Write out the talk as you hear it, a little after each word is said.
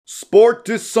Sport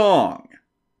to Song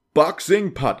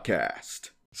Boxing Podcast.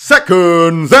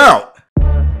 Seconds out!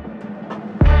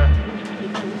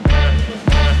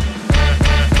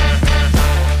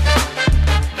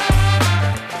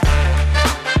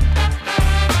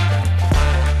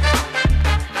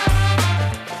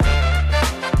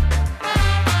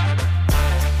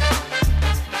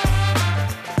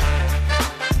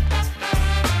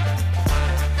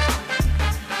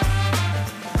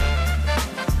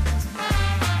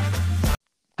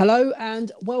 Hello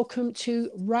and welcome to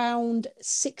round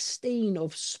 16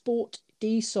 of Sport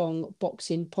D Song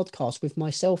Boxing Podcast with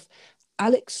myself,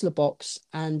 Alex LeBox,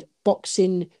 and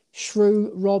Boxing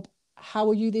Shrew. Rob, how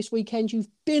are you this weekend? You've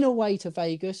been away to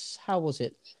Vegas. How was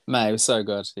it? Mate, it was so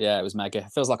good. Yeah, it was mega.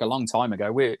 It feels like a long time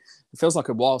ago. It feels like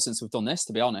a while since we've done this,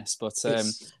 to be honest. But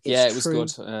yeah, it was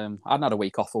good. I hadn't had a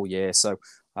week off all year, so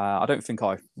I don't think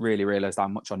I really realised how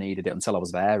much I needed it until I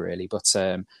was there, really. But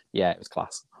yeah, it was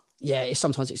class. Yeah,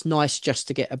 sometimes it's nice just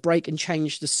to get a break and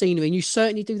change the scenery. And you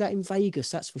certainly do that in Vegas,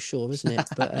 that's for sure, isn't it?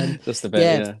 But just a bit,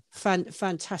 yeah.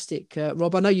 Fantastic,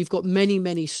 Rob. I know you've got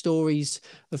many stories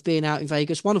of being out in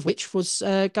Vegas, one of which was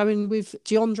going with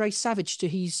DeAndre Savage to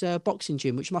his boxing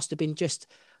gym, which must have been just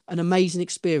an amazing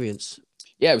experience.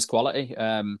 Yeah, it was quality.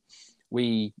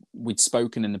 We'd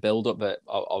spoken in the build-up that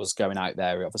I was going out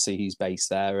there. Obviously, he's based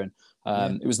there, and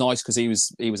it was nice because he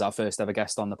was our first ever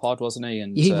guest on the pod, wasn't he?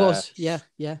 And he was, yeah.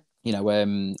 You know,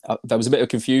 there was a bit of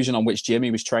confusion on which gym he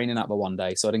was training at the one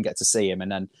day, so I didn't get to see him.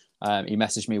 And then he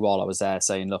messaged me while I was there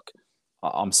saying, "Look,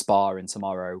 I'm sparring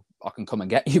tomorrow. I can come and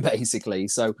get you," basically.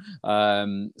 So so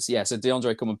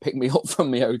DeAndre come and picked me up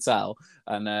from the hotel,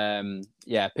 and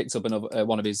picked up another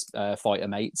one of his fighter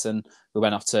mates, and we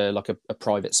went off to like a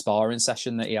private sparring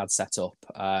session that he had set up.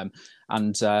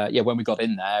 When we got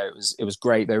in there, it was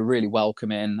great. They were really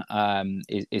welcoming.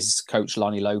 His coach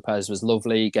Lonnie Lopez was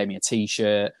lovely. Gave me a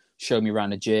T-shirt, showed me around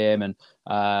the gym, and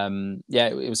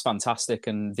it was fantastic.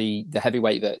 And the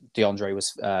heavyweight that DeAndre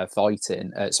was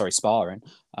sparring,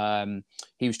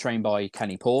 he was trained by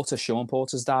Kenny Porter, Sean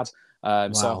Porter's dad.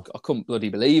 Wow. So I couldn't bloody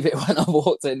believe it when I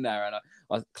walked in there, and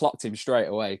I clocked him straight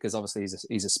away because obviously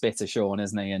he's a spitter, Sean,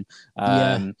 isn't he? And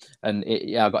I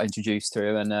got introduced to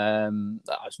him, and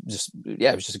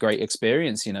it was just a great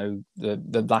experience. You know,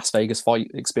 the Las Vegas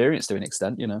fight experience to an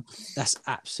extent. You know, that's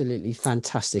absolutely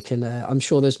fantastic, and I'm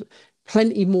sure there's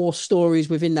plenty more stories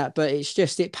within that, but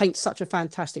it paints such a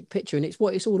fantastic picture, and it's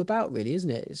what it's all about, really, isn't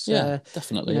it? It's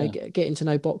definitely getting to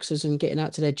know boxers and getting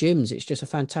out to their gyms. It's just a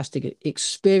fantastic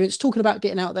experience. Talking about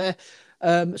getting out there,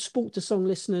 Sport to Song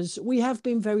listeners, we have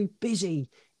been very busy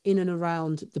in and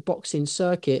around the boxing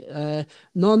circuit,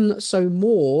 none so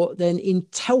more than in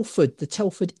Telford, the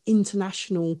Telford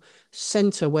International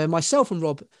Centre, where myself and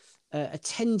Rob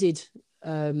attended.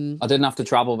 I didn't have to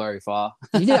travel very far.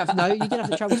 You didn't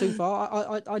have to travel too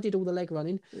far. I did all the leg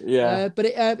running. Yeah. But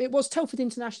it was Telford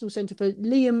International Centre for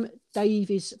Liam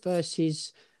Davies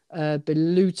versus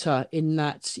Beluta in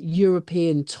that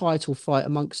European title fight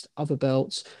amongst other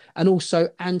belts. And also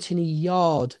Anthony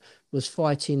Yard was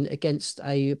fighting against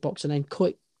a boxer named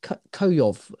Koikov.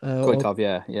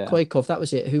 Koikov, that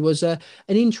was it, who was an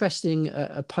interesting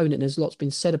opponent, and there's lots been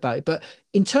said about it. But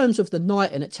in terms of the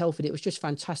night and at Telford, it was just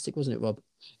fantastic, wasn't it, Rob?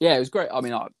 Yeah, it was great. I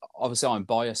mean, obviously I'm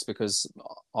biased because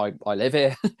I live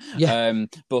here. Yeah.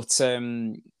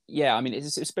 I mean,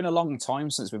 it's been a long time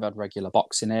since we've had regular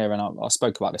boxing here, and I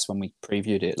spoke about this when we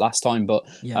previewed it last time, but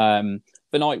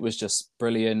the night was just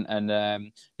brilliant, and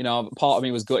part of me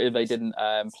was gutted they didn't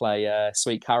play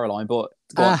Sweet Caroline, but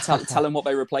go on, tell them what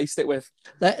they replaced it with.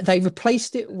 They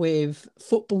replaced it with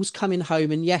Football's Coming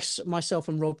Home, and yes, myself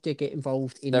and Rob did get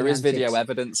involved in. There is video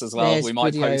evidence as well. There's we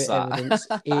might post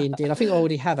that. Indeed, I think I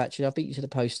already have actually. I beat you to the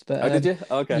post, but did you?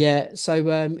 Okay. Yeah, so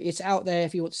it's out there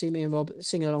if you want to see me and Rob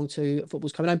singing along to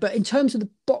Football's Coming Home. But in terms of the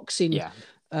boxing,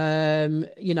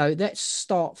 let's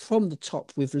start from the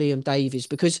top with Liam Davies,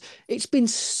 because it's been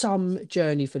some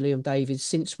journey for Liam Davies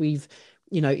since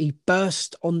he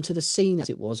burst onto the scene, as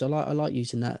it was. I like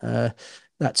using that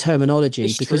terminology.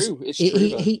 It's because true.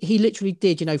 He literally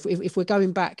did. If we're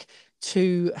going back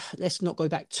to, let's not go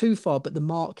back too far, but the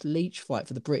Mark Leach fight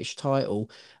for the British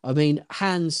title. I mean,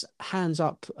 hands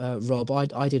up, Rob.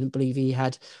 I didn't believe he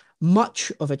had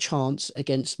much of a chance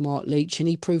against Mark Leach, and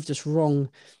he proved us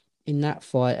wrong in that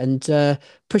fight. And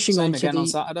pushing on to on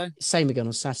Saturday. Same again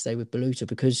on Saturday with Beluta,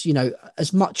 because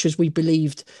as much as we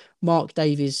believed Mark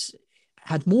Davies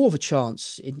had more of a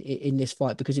chance in this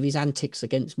fight because of his antics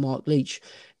against Mark Leach,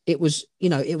 it was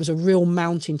a real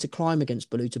mountain to climb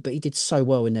against Beluta, but he did so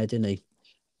well in there, didn't he?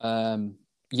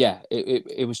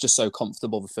 It was just so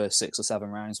comfortable the first 6 or 7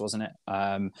 rounds, wasn't it?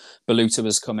 Beluta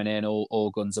was coming in, all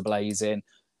guns are blazing.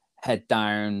 head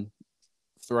down,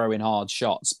 throwing hard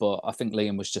shots. But I think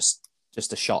Liam was just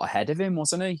a shot ahead of him,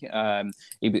 wasn't he?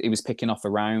 He was picking off the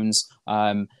rounds.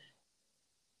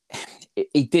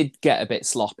 He did get a bit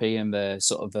sloppy in the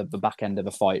sort of the back end of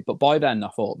the fight, but by then I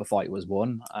thought the fight was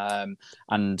won.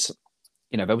 And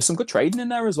there was some good trading in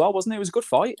there as well, wasn't it? It was a good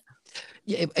fight.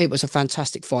 Yeah, it was a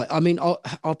fantastic fight. I mean,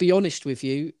 I'll be honest with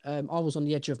you. I was on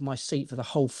the edge of my seat for the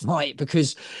whole fight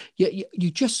because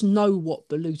you just know what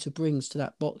Baluta brings to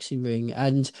that boxing ring.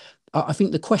 And I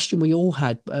think the question we all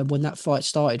had when that fight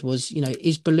started was,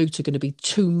 is Baluta going to be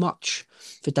too much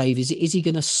for Davies? Is he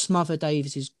going to smother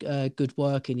Davies's good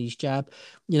work in his jab?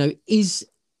 Is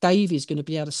Davies going to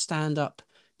be able to stand up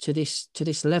to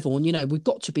this level? And we've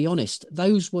got to be honest,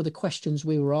 those were the questions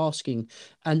we were asking.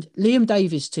 And Liam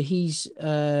Davies, to his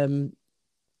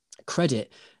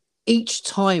credit, each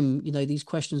time these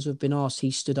questions have been asked,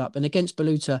 he stood up. And against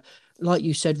Baluta, like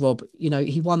you said, Rob,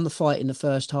 he won the fight in the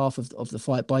first half of the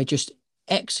fight by just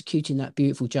executing that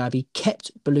beautiful jab. He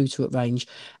kept Baluta at range,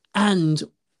 and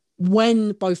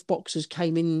when both boxers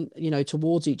came in,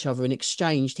 towards each other and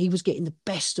exchanged, he was getting the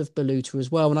best of Baluta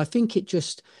as well. And I think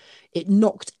it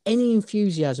knocked any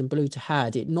enthusiasm Baluta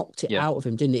had. It knocked it out of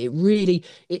him, didn't it?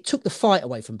 It took the fight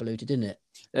away from Baluta, didn't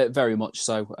it? Very much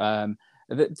so.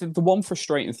 The one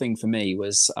frustrating thing for me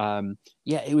was,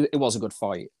 it was a good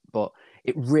fight, but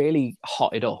it really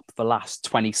hotted up the last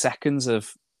 20 seconds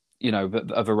of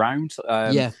a round.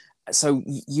 So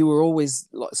you were always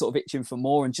sort of itching for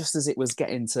more, and just as it was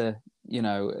getting to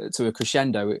a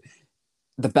crescendo,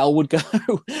 the bell would go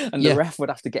and the ref would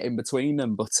have to get in between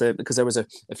them. But because there was a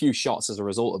few shots as a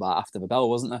result of that after the bell,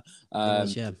 wasn't there?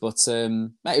 But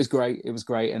it was great. It was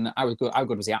great. And how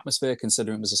good was the atmosphere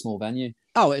considering it was a small venue?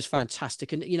 Oh, it was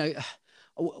fantastic. And,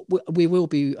 we will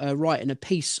be writing a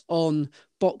piece on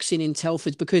boxing in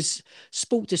Telford, because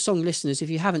Sport de Song listeners, if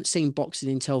you haven't seen boxing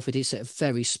in Telford, it's a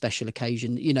very special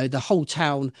occasion. The whole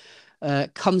town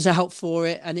comes out for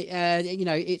it, and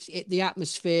the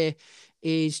atmosphere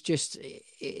is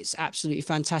it's absolutely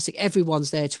fantastic.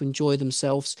 Everyone's there to enjoy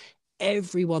themselves.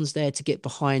 Everyone's there to get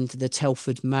behind the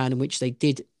Telford man, in which they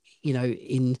did,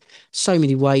 in so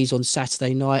many ways on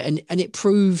Saturday night. And it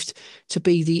proved to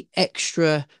be the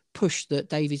extra push that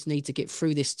Davies need to get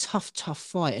through this tough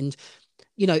fight. And,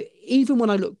 even when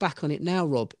I look back on it now,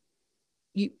 Rob,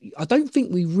 I don't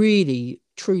think we really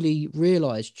truly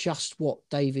realise just what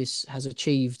Davies has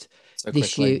achieved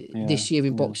this year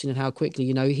in boxing, and how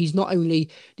quickly. He's not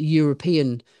only the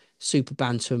European super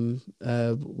bantam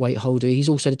weight holder, he's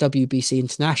also the WBC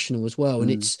international as well.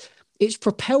 And it's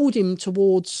propelled him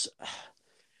towards,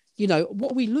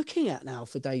 what are we looking at now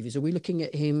for Davies? Are we looking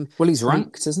at him? Well, he's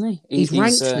ranked, isn't he? He's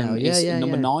ranked now. He's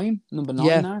number 9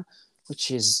 now,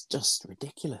 which is just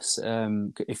ridiculous.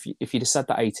 If you'd have said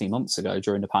that 18 months ago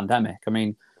during the pandemic, I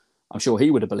mean, I'm sure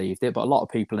he would have believed it, but a lot of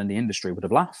people in the industry would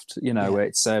have laughed.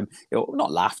 It's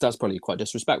not laughed. That's probably quite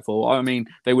disrespectful. I mean,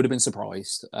 they would have been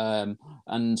surprised, and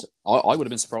I would have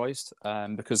been surprised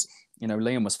because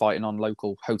Liam was fighting on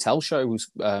local hotel shows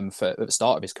at the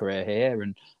start of his career here,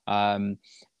 and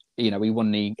he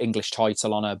won the English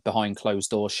title on a behind closed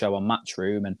doors show on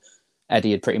Matchroom, and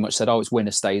Eddie had pretty much said, "Oh, it's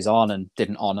winner stays on," and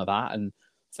didn't honour that. And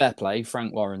fair play,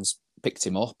 Frank Warren's picked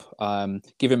him up,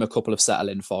 give him a couple of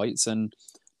settle-in fights, and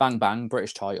bang, bang,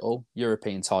 British title,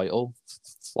 European title.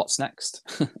 What's next?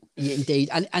 Yeah, indeed.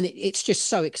 And it's just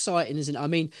so exciting, isn't it? I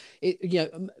mean,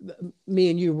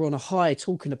 me and you were on a high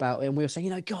talking about it, and we were saying,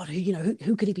 God,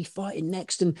 who could he be fighting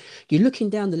next? And you're looking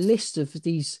down the list of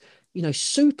these,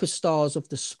 superstars of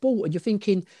the sport, and you're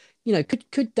thinking,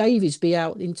 could Davies be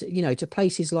out into, to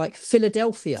places like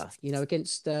Philadelphia,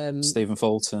 against Stephen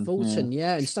Fulton.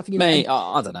 And stuff. Mate,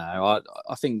 I don't know.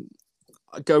 I think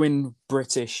going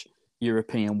British,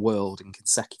 European, world in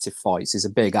consecutive fights is a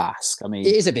big ask. I mean,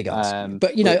 it is a big ask.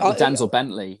 But Denzel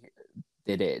Bentley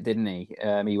did it, didn't he?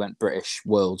 He went British,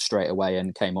 world straight away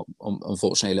and came up,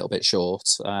 unfortunately, a little bit short.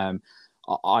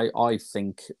 I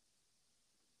think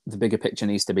the bigger picture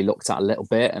needs to be looked at a little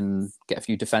bit and get a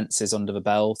few defences under the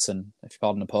belt, and if you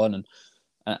pardon the pun,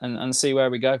 and see where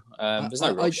we go. There's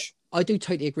no rush. I do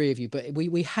totally agree with you, but we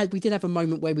did have a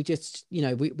moment where we just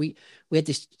we had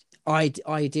this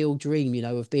ideal dream,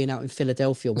 of being out in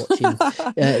Philadelphia watching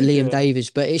Liam Davies,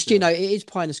 but it's it is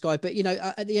pie in the sky. But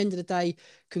at the end of the day,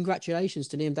 congratulations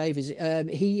to Liam Davies.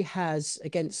 He has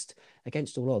against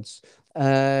all odds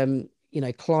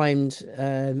climbed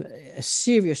a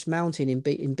serious mountain in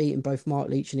beating both Mark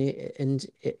Leach and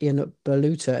Ian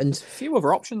Baluta. And there's a few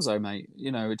other options though, mate.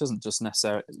 It doesn't just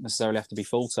necessarily have to be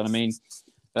Fulton. I mean,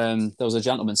 there was a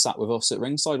gentleman sat with us at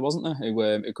ringside, wasn't there,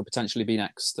 who could potentially be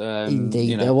next?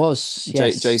 Indeed, there was.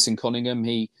 Yes. Jason Cunningham.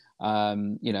 He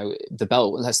You know, the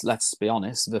belt. Let's be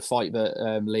honest. The fight that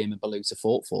Liam and Baluta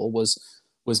fought for was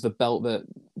the belt that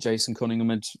Jason Cunningham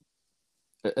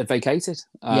had vacated.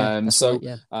 Yeah, that's So right.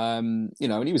 Yeah. you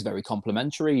know, and he was very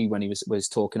complimentary when he was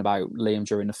talking about Liam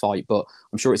during the fight. But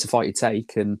I'm sure it's a fight he'd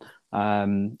take. And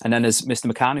then there's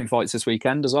Mr. McCann who fights this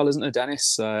weekend as well, isn't there,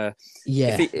 Dennis?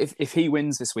 Yeah. If he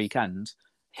wins this weekend,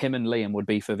 him and Liam would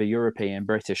be for the European,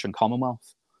 British, and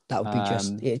Commonwealth. That would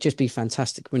be it'd just be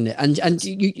fantastic, wouldn't it? And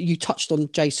you touched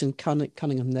on Jason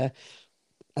Cunningham there.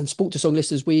 And Sport to Song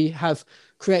listeners, we have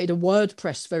created a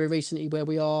WordPress very recently where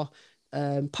we are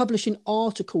publishing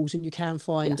articles, and you can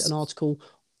find an article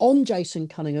on Jason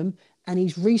Cunningham and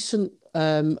his recent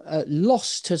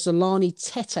loss to Zolani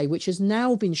Tete, which has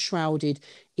now been shrouded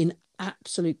in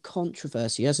absolute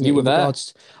controversy, hasn't it? You were there.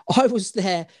 I was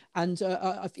there, and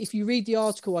if you read the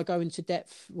article, I go into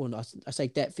depth. Well, I say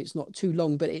depth; it's not too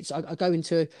long, but I go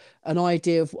into an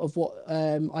idea of what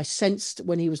I sensed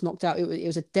when he was knocked out. It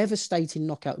was a devastating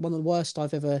knockout, one of the worst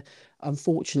I've ever,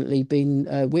 unfortunately, been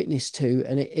witness to,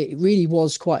 and it really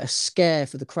was quite a scare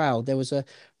for the crowd. There was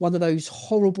one of those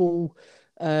horrible,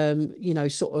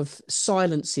 sort of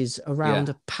silences around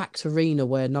a packed arena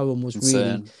where no one was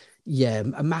really. Yeah,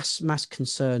 a mass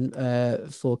concern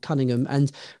for Cunningham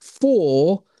and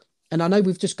I know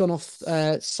we've just gone off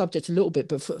subject a little bit,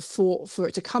 but for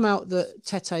it to come out that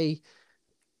Tete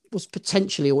was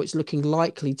potentially, or it's looking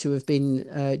likely to have been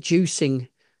juicing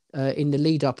in the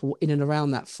lead up or in and around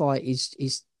that fight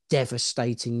is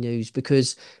devastating news,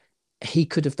 because he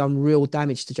could have done real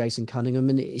damage to Jason Cunningham,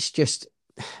 and it's just,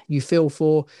 you feel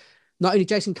for not only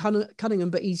Jason Cunningham,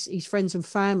 but his friends and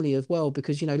family as well,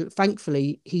 because,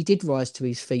 thankfully he did rise to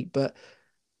his feet, but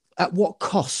at what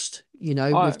cost,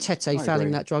 with Tete failing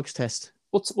that drugs test?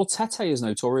 Well, Tete is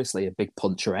notoriously a big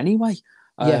puncher anyway.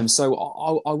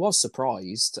 So I was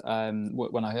surprised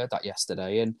when I heard that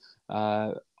yesterday. And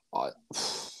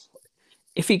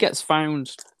if he gets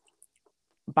found,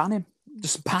 ban him.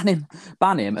 Just ban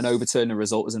him and overturn the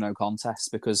result as a no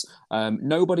contest, because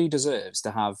nobody deserves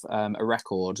to have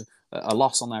a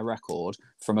loss on their record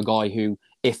from a guy who,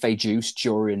 if they juiced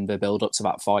during the build up to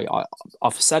that fight,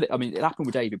 I've said it. I mean, it happened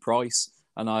with David Price,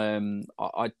 and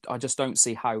I just don't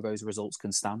see how those results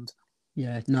can stand.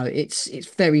 Yeah, no, it's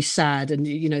very sad, and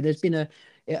there's been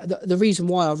the reason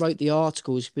why I wrote the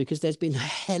article is because there's been a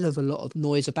hell of a lot of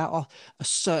noise about a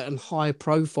certain high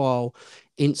profile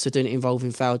incident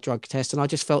involving failed drug tests, and I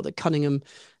just felt that Cunningham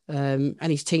and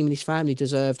his team and his family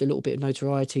deserved a little bit of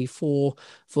notoriety for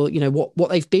what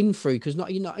they've been through, because not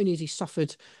only has he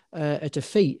suffered a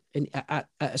defeat at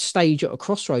a stage at a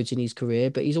crossroads in his career,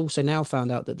 but he's also now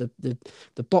found out that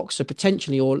the boxer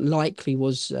potentially or likely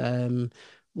was on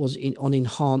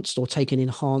enhanced or taking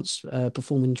enhanced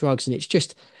performing drugs. And it's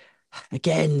just,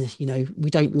 again, we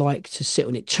don't like to sit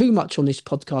on it too much on this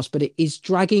podcast, but it is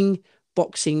dragging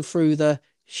boxing through the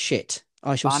shit.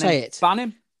 I shall say it. Ban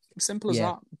him. Simple as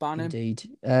that. Ban him. Indeed.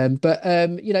 But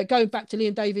going back to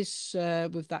Liam Davis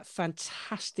with that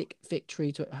fantastic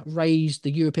victory to raise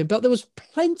the European belt, there was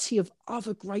plenty of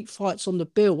other great fights on the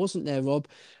bill, wasn't there, Rob?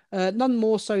 None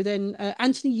more so than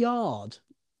Anthony Yard.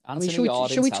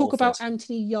 Shall we talk about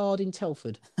Anthony Yard in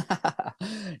Telford?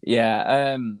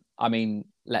 Yeah. I mean,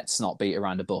 let's not beat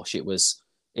around the bush. It was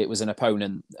an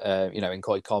opponent, in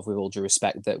Koikov, with all due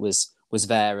respect, that was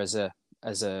there as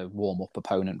a warm-up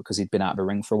opponent because he'd been out of the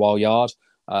ring for a while, Yard.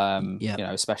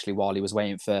 Especially while he was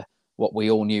waiting for what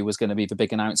we all knew was going to be the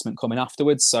big announcement coming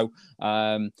afterwards. So,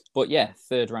 but yeah,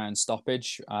 third round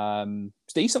stoppage.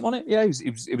 It's decent, wasn't it? Yeah,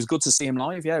 it was good to see him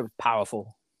live. Yeah, it was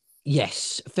powerful.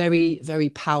 Yes, very, very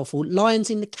powerful. Lions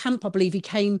in the camp, I believe he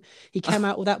came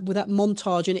out with that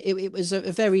montage, and it was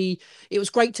it was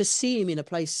great to see him in a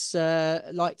place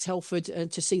like Telford,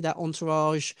 and to see that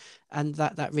entourage and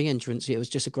that re-entrance. It was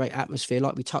just a great atmosphere,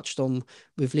 like we touched on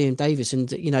with Liam Davis, and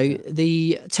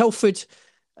the Telford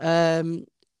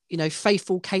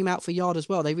faithful came out for Yard as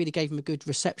well. They really gave him a good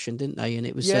reception, didn't they? And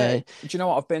it was do you know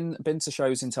what, I've been to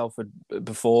shows in Telford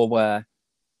before where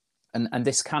and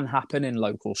this can happen in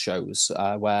local shows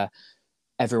where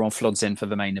everyone floods in for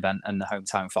the main event and the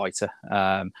hometown fighter.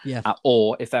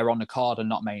 Or if they're on the card and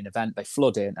not main event, they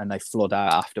flood in and they flood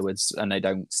out afterwards and they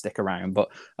don't stick around. But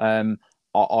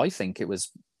I think it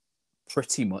was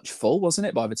pretty much full, wasn't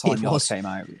it, by the time Yard came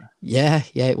out? Yeah,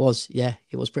 it was. Yeah,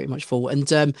 it was pretty much full.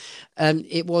 And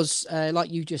it was,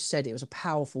 like you just said, it was a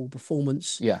powerful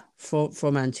performance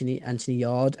from Anthony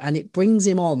Yard. And it brings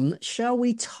him on. Shall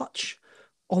we touch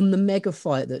on the mega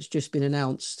fight that's just been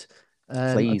announced?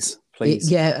 Please.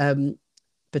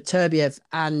 Beterbiev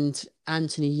and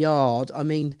Anthony Yard. I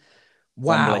mean,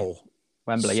 wow.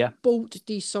 Wembley, yeah. Sport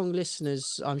D Song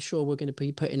listeners, I'm sure we're going to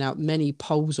be putting out many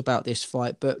polls about this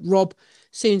fight. But Rob,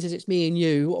 seeing as it's me and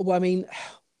you, well, I mean,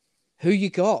 who you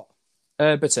got?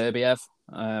 Beterbiev.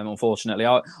 Unfortunately,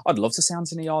 I'd love to see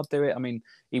Anthony Yard do it. I mean,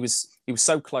 he was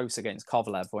so close against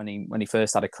Kovalev when he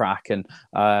first had a crack, and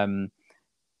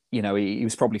he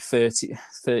was probably 30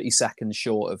 seconds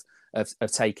short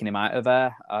of taking him out of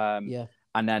there. Yeah.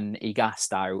 And then he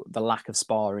gassed out. The lack of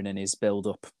sparring in his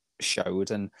build-up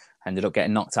showed, and ended up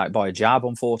getting knocked out by a jab,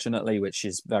 unfortunately, which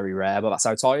is very rare. But that's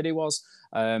how tired he was.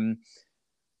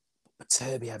 But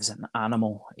Terbiev's an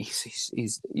animal. He's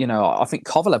I think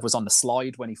Kovalev was on the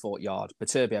slide when he fought Yard. But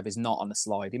Terbiev is not on the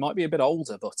slide. He might be a bit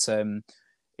older, but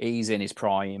he's in his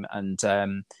prime. And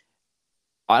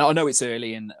I know it's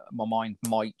early and my mind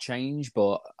might change,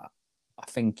 but I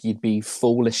think you'd be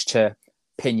foolish to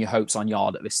pin your hopes on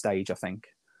Yard at this stage, I think.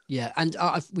 Yeah, and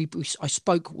I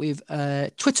spoke with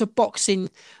Twitter Boxing.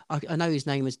 I know his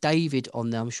name was David on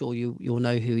there. I'm sure you'll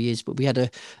know who he is. But we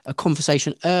had a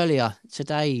conversation earlier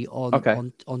today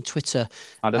on Twitter.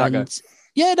 How did that go?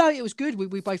 Yeah, no, it was good.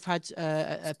 We both had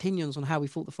opinions on how we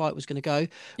thought the fight was going to go.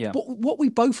 Yeah. But what we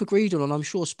both agreed on, and I'm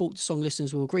sure Sport Song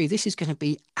listeners will agree, this is going to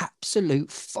be absolute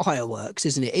fireworks,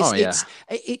 isn't it?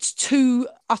 It's two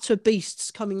utter beasts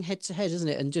coming head to head, isn't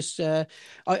it? And just,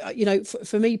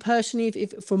 for me personally,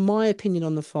 if from my opinion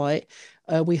on the fight,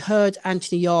 we heard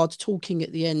Anthony Yard talking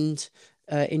at the end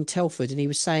in Telford, and he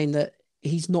was saying that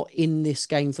he's not in this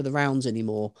game for the rounds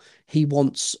anymore. He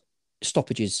wants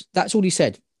stoppages. That's all he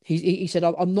said. He said,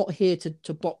 I'm not here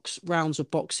to box rounds of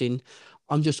boxing.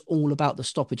 I'm just all about the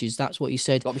stoppages. That's what he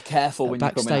said. Got to be careful when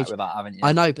you're coming out with that, haven't you?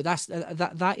 I know, but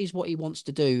that is what he wants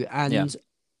to do. And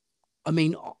I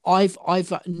mean, I've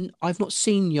not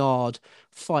seen Yard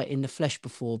fight in the flesh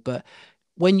before, but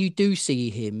when you do see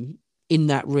him in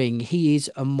that ring, he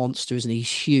is a monster, isn't he?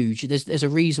 He's huge. There's a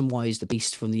reason why he's the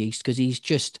beast from the East, because he's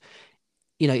just,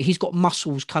 he's got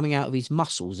muscles coming out of his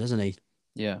muscles, hasn't he?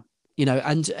 Yeah.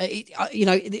 And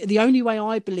the only way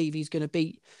I believe he's going to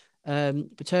beat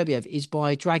Beterbiev is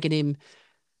by dragging him.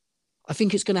 I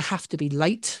think it's going to have to be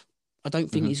late. I don't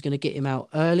think he's going to get him out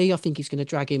early. I think he's going to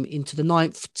drag him into the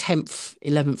 9th, 10th,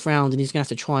 11th round, and he's going to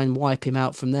have to try and wipe him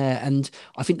out from there. And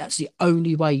I think that's the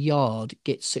only way Yard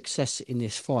gets success in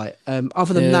this fight.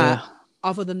 Other than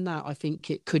that, I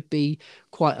think it could be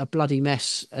quite a bloody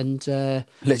mess. And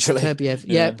literally, Beterbiev,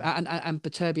 and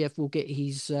Beterbiev will get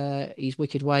his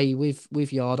wicked way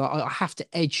with Yard. I have to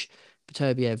edge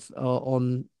Beterbiev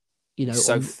on,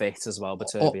 so fit as well,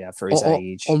 Beterbiev for his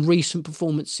age, on recent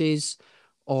performances,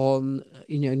 on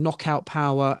knockout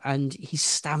power and his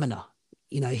stamina.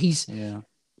 He is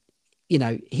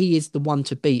the one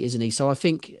to beat, isn't he? So I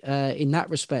think in that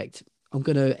respect, I'm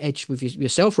going to edge with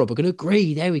yourself, Rob. I'm going to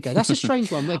agree. There we go. That's a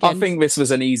strange one. Again, I think this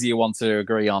was an easier one to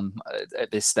agree on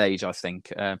at this stage, I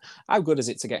think. How good is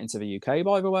it to get into the UK,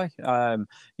 by the way?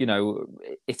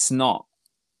 It's not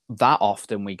that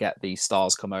often we get these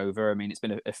stars come over. I mean, it's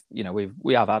been,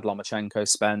 we have had Lomachenko,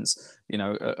 Spence,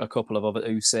 a couple of other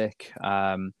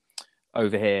Usyk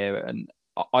over here. And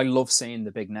I love seeing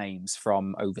the big names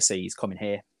from overseas coming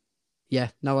here. Yeah,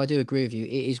 no, I do agree with you.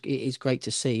 It is great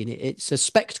to see, and it's a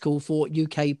spectacle for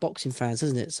UK boxing fans,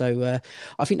 isn't it? So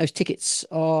I think those tickets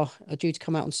are due to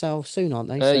come out on sale soon, aren't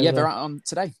they? They're out on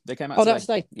today. They came out today. That's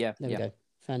today. Yeah, there we go.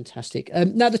 Fantastic.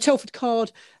 Now the Telford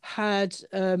card had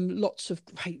lots of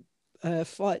great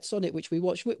fights on it, which we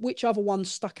watched. Which other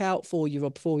ones stuck out for you,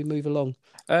 Rob, before we move along?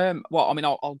 Well, I mean,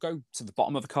 I'll go to the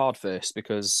bottom of the card first,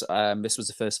 because this was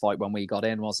the first fight when we got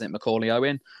in, wasn't it? Macaulay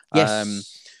Owen.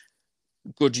 Yes.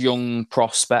 Good young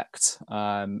prospect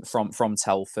from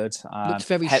Telford. Looked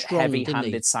very strong,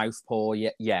 heavy-handed southpaw.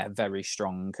 Yeah, very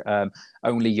strong.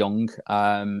 Only young.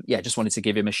 Just wanted to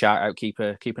give him a shout out. Keep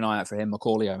an eye out for him,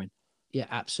 Macaulay Owen. Yeah,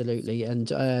 absolutely.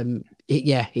 And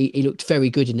he looked very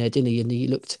good in there, didn't he? And he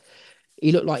looked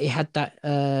like he had that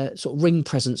sort of ring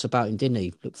presence about him, didn't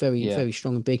he? Looked very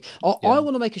strong and big. I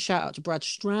want to make a shout out to Brad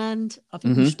Strand. I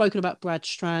think we've spoken about Brad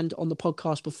Strand on the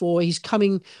podcast before. He's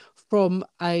coming from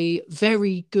a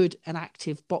very good and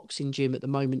active boxing gym at the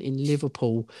moment in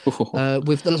Liverpool,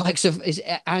 with the likes of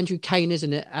Andrew Kane,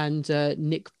 isn't it, and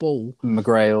Nick Ball,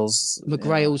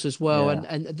 McGrails as well,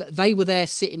 and they were there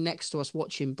sitting next to us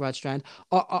watching Brad Strand.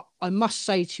 I must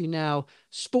say to you now,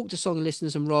 Sport to Song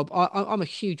listeners and Rob, I'm a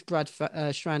huge Brad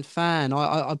Strand fan.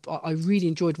 I really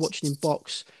enjoyed watching him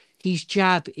box. His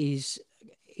jab is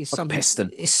something.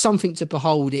 It's something to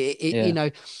behold.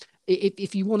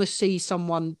 If you want to see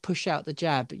someone push out the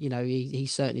jab, he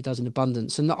certainly does in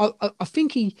abundance. And I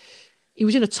think he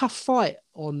was in a tough fight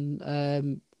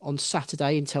on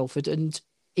Saturday in Telford, and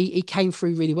he came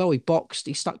through really well. He boxed,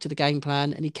 he stuck to the game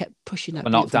plan, and he kept pushing that A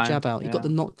beautiful knockdown. jab out. He got the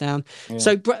knockdown. Yeah.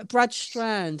 So Brad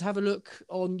Strand, have a look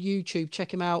on YouTube,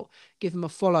 check him out, give him a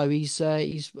follow. He's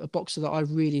a boxer that I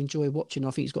really enjoy watching.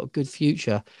 I think he's got a good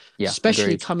future, Yeah, especially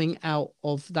agreed. coming out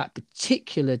of that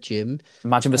particular gym.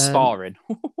 Imagine the sparring.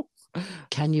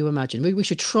 Can you imagine? We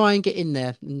should try and get in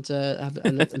there and have a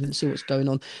look and see what's going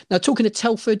on. Now, talking to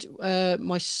Telford,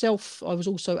 myself, I was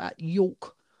also at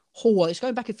York Hall. It's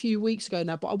going back a few weeks ago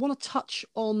now, but I want to touch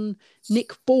on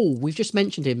Nick Ball. We've just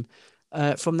mentioned him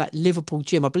from that Liverpool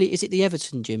gym. I believe, is it the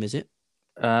Everton gym, is it?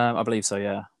 I believe so,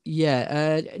 yeah.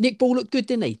 Yeah. Nick Ball looked good,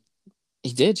 didn't he?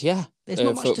 He did, yeah. There's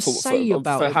not much to say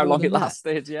about for it how more long than it that.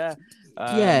 lasted, yeah.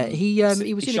 Yeah, he was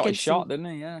in shot his against shot, didn't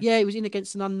he? Yeah. Yeah, he was in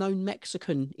against an unknown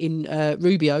Mexican in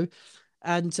Rubio,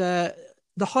 and the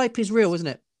hype is real, isn't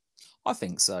it? I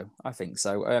think so.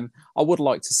 I would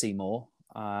like to see more,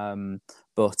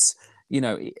 but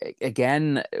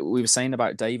again, we were saying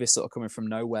about Davis sort of coming from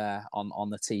nowhere on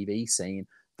the TV scene.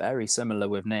 Very similar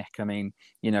with Nick. I mean,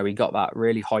 he got that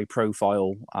really high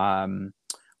profile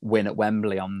win at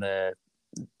Wembley on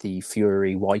the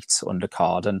Fury Whyte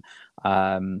undercard,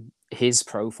 and his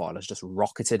profile has just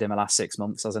rocketed in the last 6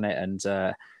 months, hasn't it? And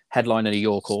headlining a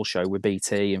York Hall show with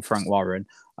BT and Frank Warren.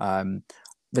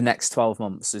 The next 12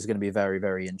 months is going to be very,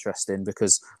 very interesting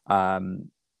because some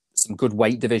good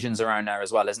weight divisions around there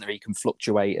as well, isn't there? He can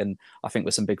fluctuate, and I think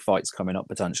there's some big fights coming up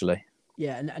potentially.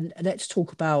 Yeah, and let's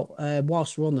talk about,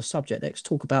 whilst we're on the subject, let's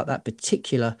talk about that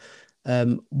particular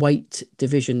weight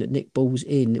division that Nick Ball's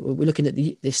in. We're looking at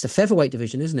it's the featherweight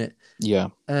division, isn't it? Yeah.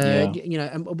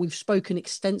 And we've spoken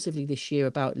extensively this year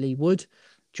about Lee Wood,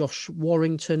 Josh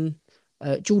Warrington,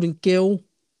 Jordan Gill.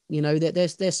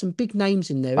 There's some big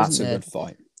names in there, That's isn't there? That's a good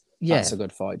fight. Yeah. That's a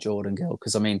good fight, Jordan Gill,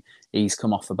 because I mean he's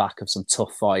come off the back of some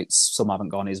tough fights. Some haven't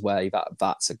gone his way.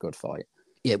 That's a good fight.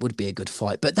 Yeah, it would be a good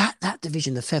fight. But that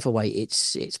division, the featherweight,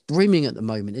 it's brimming at the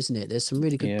moment, isn't it? There's some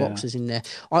really good boxers in there.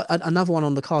 Another one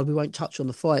on the card, we won't touch on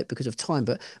the fight because of time,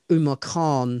 but Umar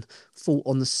Khan fought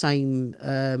on the same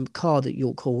card at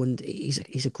York Hall, and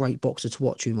he's a great boxer to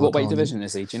watch. Umar What weight Khan. division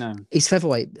is he? Do you know? He's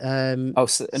featherweight.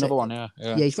 Another one, yeah.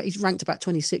 Yeah, he's ranked about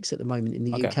 26 at the moment in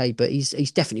the UK, but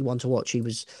he's definitely one to watch. He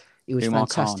was Umar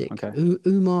fantastic. Khan, okay.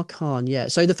 Umar Khan, yeah.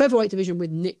 So the featherweight division with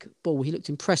Nick Ball, he looked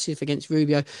impressive against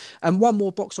Rubio. And one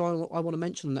more boxer I want to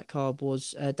mention on that card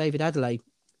was David Adelaide.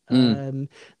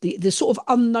 The sort of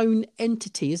unknown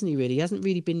entity, isn't he? Really, he hasn't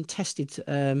really been tested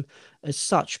as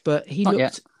such, but he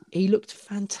looked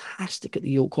fantastic at the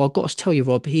York Hall. I've got to tell you,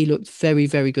 Rob, he looked very,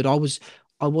 very good. I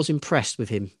was impressed with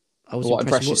him. What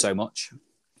impressed you so much?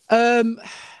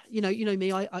 You know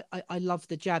me. I love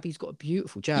the jab. He's got a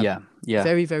beautiful jab. Yeah.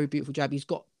 Very, very beautiful jab. He's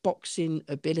got boxing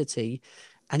ability,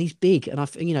 and he's big. And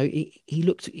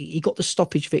he got the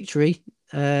stoppage victory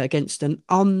against an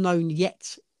unknown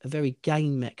yet a very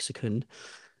game Mexican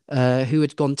who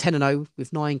had gone 10-0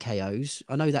 with 9 KOs.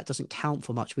 I know that doesn't count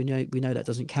for much. We know that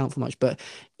doesn't count for much, but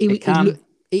he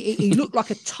looked like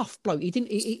a tough bloke.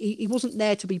 He wasn't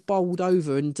there to be bowled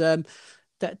over, and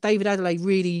that David Adelaide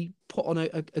really put on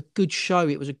a good show.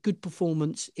 It was a good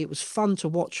performance. It was fun to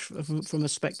watch from a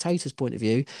spectator's point of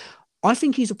view. I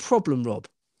think he's a problem, Rob.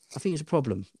 I think he's a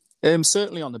problem.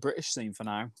 Certainly on the British scene for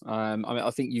now.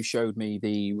 I think you showed me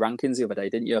the rankings the other day,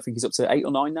 didn't you? I think he's up to 8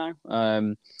 or 9 now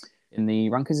in the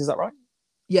rankings. Is that right?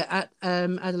 Yeah,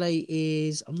 Adelaide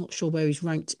is. I'm not sure where he's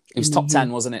ranked. He was top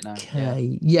 10, wasn't it? Now.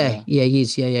 Okay. Yeah, he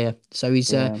is. Yeah. So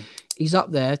he's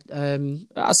up there.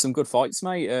 That's some good fights,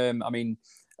 mate. I mean,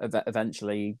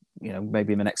 eventually,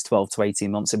 maybe in the next 12 to 18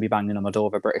 months, he'll be banging on the door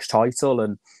of a British title,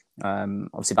 and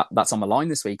obviously that's on the line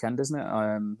this weekend, isn't it?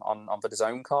 On the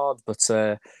DAZN card,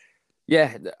 but.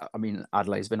 Yeah, I mean,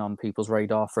 Adelaide's been on people's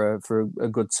radar for a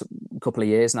good couple of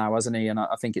years now, hasn't he? And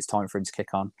I think it's time for him to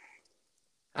kick on.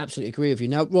 Absolutely agree with you.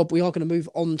 Now, Rob, we are going to move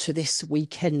on to this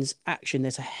weekend's action.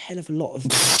 There's a hell of a lot of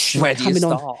where do you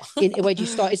start? Where do you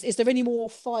start? Is there any more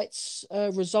fights,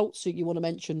 results that you want to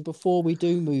mention before we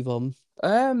do move on?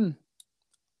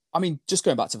 I mean, just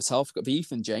going back to the Telford, the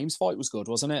Ethan James fight was good,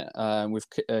 wasn't it? With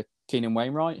Keenan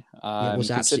Wainwright. It was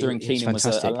considering Keenan was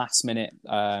a last-minute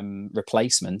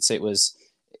replacement, it was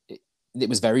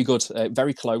very good,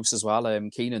 very close as well.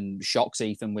 Keenan shocks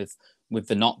Ethan with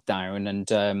the knockdown,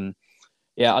 and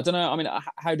I don't know. I mean,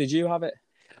 how did you have it?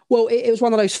 Well, it was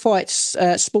one of those fights,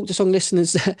 Sport to Song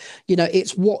listeners,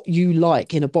 it's what you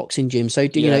like in a boxing gym. So,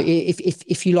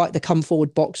 if you like the come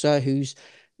forward boxer who's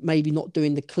maybe not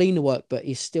doing the cleaner work, but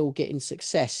is still getting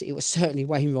success, it was certainly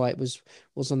Wainwright was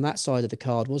on that side of the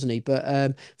card, wasn't he?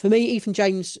 But for me, Ethan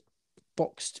James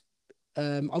boxed,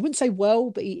 I wouldn't say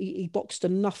well, but he boxed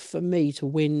enough for me to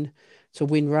win to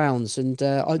win rounds, and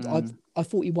I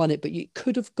thought he won it, but it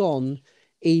could have gone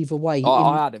either way.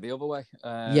 I had it the other way.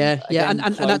 Yeah, Again,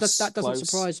 and close, that doesn't close.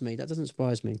 surprise me. That doesn't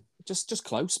surprise me. Just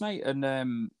close, mate,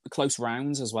 and close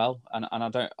rounds as well. And I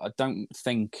don't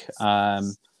think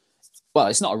well,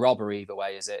 it's not a robbery either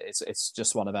way, is it? It's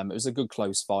just one of them. It was a good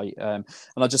close fight, and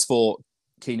I just thought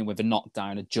Keenan with a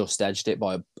knockdown had just edged it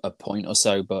by a point or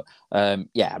so. But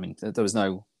yeah, I mean, there was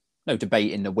no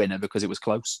debate in the winner because it was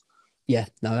close. Yeah,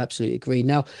 no, absolutely agree.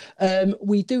 Now,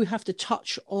 we do have to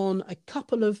touch on a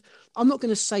couple of, I'm not going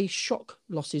to say shock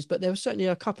losses, but there were certainly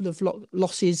a couple of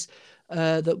losses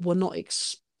that were not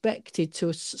expected to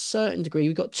a certain degree.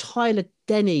 We've got Tyler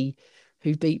Denny,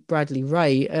 who beat Bradley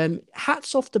Ray.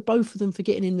 Hats off to both of them for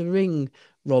getting in the ring,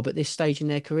 Rob, at this stage in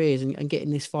their careers and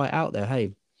getting this fight out there,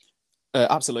 hey?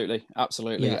 Absolutely.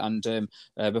 Yeah. And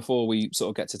before we sort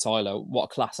of get to Tyler, what a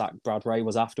class act Brad Ray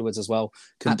was afterwards as well.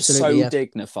 Absolutely, so yeah.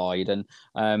 dignified.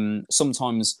 And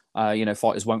sometimes,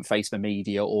 fighters won't face the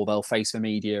media, or they'll face the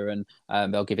media and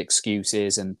they'll give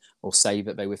excuses or say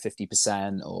that they were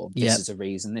 50% or this is a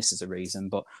reason, this is a reason.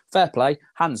 But fair play,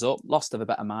 hands up, lost to the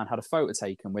better man, had a photo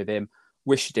taken with him,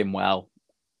 wished him well.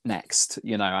 Next,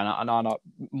 and I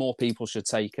more people should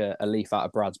take a leaf out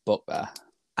of Brad's book there.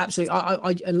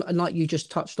 Absolutely. And like you just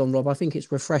touched on, Rob, I think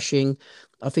it's refreshing.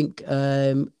 I think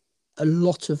a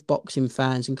lot of boxing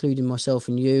fans, including myself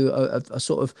and you, are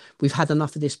sort of, we've had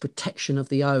enough of this protection of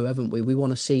the O, haven't we? We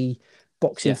want to see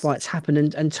boxing fights happen.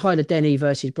 And Tyler Denny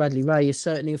versus Bradley Ray is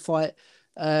certainly a fight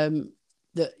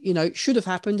that, should have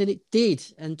happened, and it did.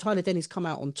 And Tyler Denny's come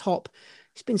out on top.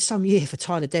 It's been some year for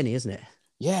Tyler Denny, hasn't it?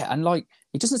 Yeah, and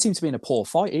he doesn't seem to be in a poor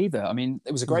fight either. I mean,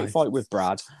 it was a great fight with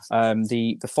Brad.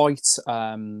 The fight,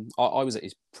 I was at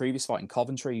his previous fight in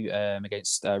Coventry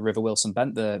against River Wilson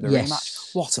Bent, the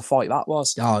rematch. What a fight that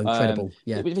was! Oh, incredible!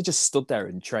 Yeah, they just stood there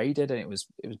and traded, and it was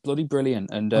bloody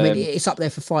brilliant. And I mean, it's up there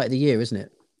for fight of the year, isn't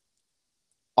it?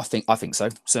 I think so.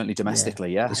 Certainly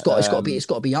domestically, yeah. It's got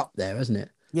to be up there, hasn't it?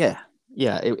 Yeah.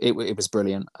 Yeah, it was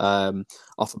brilliant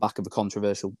off the back of a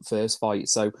controversial first fight.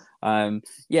 So,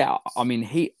 yeah, I mean,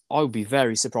 I would be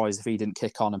very surprised if he didn't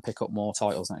kick on and pick up more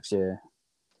titles next year.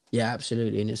 Yeah,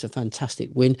 absolutely, and it's a fantastic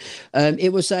win.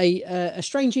 It was a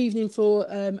strange evening for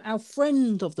our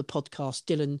friend of the podcast,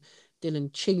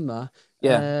 Dylan Chima,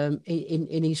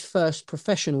 in his first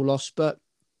professional loss, but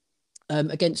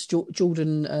against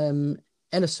Jordan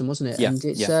Ellison, wasn't it? Yeah, and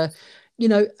it's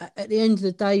at the end of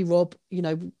the day, Rob,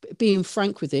 being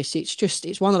frank with this,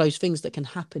 it's one of those things that can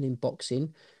happen in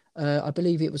boxing. I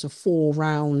believe it was a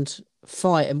 4-round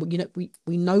fight, and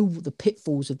we know the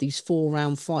pitfalls of these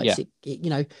 4-round fights.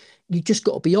 Yeah. You just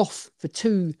got to be off for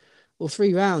 2 or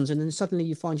 3 rounds, and then suddenly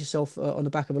you find yourself on the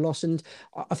back of a loss. And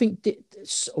I know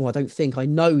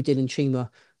Dylan Chima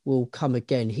will come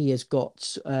again. He has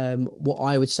got what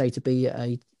I would say to be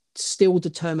a still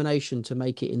determination to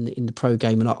make it in the pro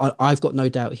game, and I've got no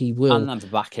doubt he will. And the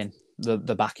backing, the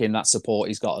backing, that support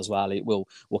he's got as well, it will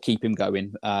keep him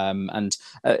going. And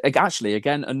actually,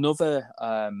 again, another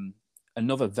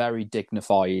very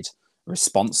dignified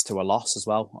response to a loss as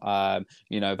well.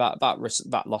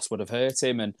 That loss would have hurt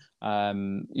him, and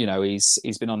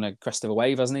he's been on a crest of a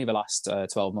wave, hasn't he, the last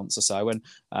 12 months or so, and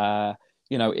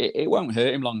it won't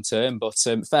hurt him long term. But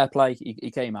fair play,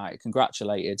 he came out,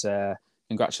 congratulated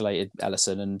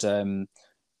Ellison, and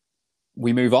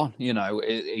we move on. He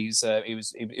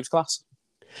was class.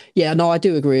 Yeah, no, I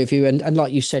do agree with you, and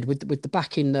like you said, with the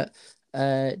backing that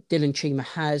Dylan Chima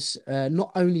has,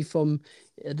 not only from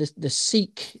the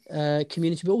Sikh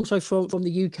community, but also from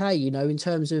the UK. In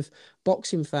terms of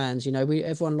boxing fans,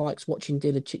 everyone likes watching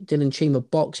Dylan Chima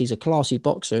box. He's a classy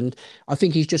boxer, and I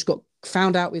think he's just got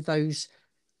found out with those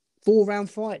 4-round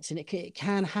fights, and it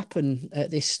can happen at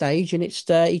this stage, and it's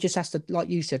he just has to, like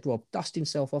you said, Rob, dust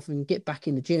himself off and get back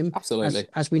in the gym. Absolutely,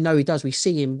 as we know he does. We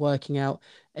see him working out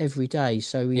every day,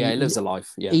 so he lives a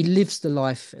life. Yeah, he lives the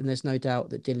life, and there's no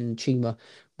doubt that Dylan Chima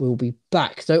will be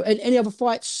back. So, any other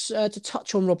fights to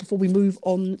touch on, Rob, before we move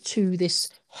on to this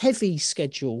heavy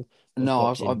schedule?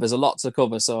 No, there's a lot to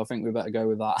cover, so I think we better go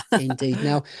with that. Indeed.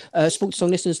 Now, Sports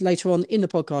Song listeners, later on in the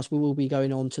podcast, we will be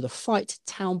going on to the Fight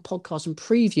Town podcast and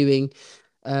previewing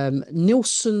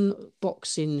Neilson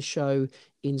Boxing Show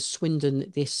in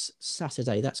Swindon this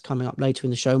Saturday. That's coming up later in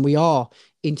the show, and we are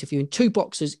interviewing 2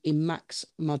 boxers in Max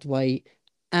Mudway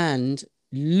and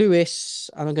Lewis,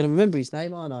 and I'm going to remember his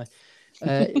name, aren't I?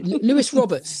 Lewis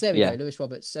Roberts. There we go, Lewis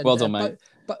Roberts. And, well done, mate.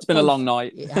 It's been a long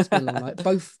night. It has been a long night.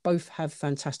 Both have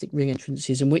fantastic ring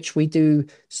entrances, in which we do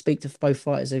speak to both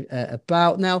fighters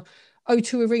about. Now,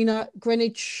 O2 Arena,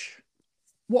 Greenwich.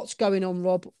 What's going on,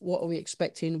 Rob? What are we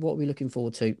expecting? What are we looking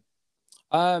forward to?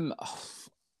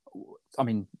 I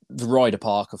mean, the Ryder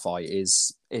Parker fight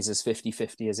is as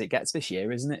 50-50 as it gets this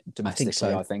year, isn't it?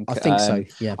 Domestically, I think. I think so.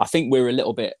 Yeah. I think we're a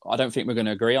little bit. I don't think we're going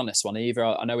to agree on this one either.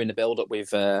 I know in the build-up we've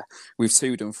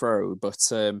toed and fro, but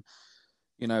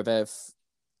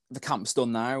the camp's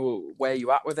done now. Where are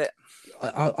you at with it?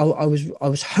 I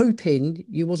was hoping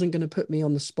you wasn't going to put me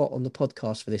on the spot on the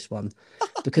podcast for this one,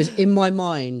 because in my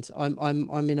mind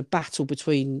I'm in a battle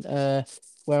between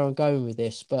where I'm going with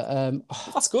this. But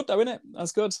that's good though, isn't it?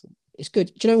 That's good. It's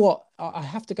good. Do you know what? I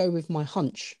have to go with my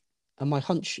hunch, and my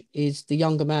hunch is the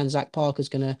younger man Zach Parker's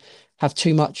going to have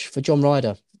too much for John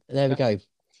Ryder. There we go.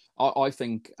 I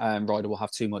think Ryder will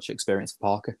have too much experience for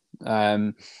Parker.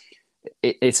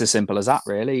 It's as simple as that,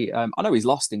 really. I know he's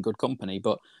lost in good company,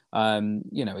 but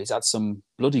he's had some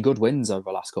bloody good wins over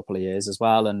the last couple of years as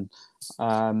well. And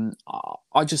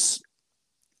I just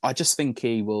think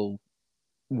he will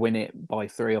win it by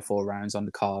 3 or 4 rounds on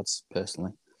the cards,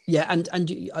 personally. Yeah, and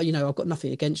I've got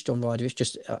nothing against John Ryder. It's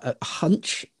just a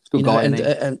hunch. Good guy,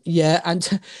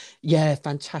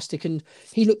 fantastic. And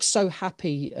he looks so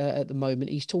happy at the moment.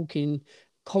 He's talking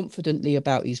confidently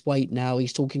about his weight now.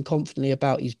 He's talking confidently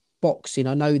about his boxing.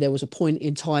 I know there was a point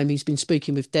in time he's been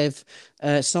speaking with Dev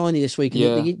Siney this week,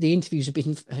 and the interviews have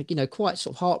been quite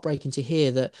sort of heartbreaking to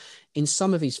hear that in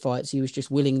some of his fights he was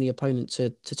just willing the opponent to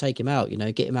take him out,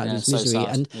 get him out of his misery.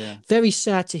 And very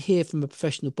sad to hear from a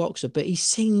professional boxer, but he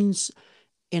seems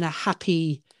in a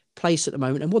happy place at the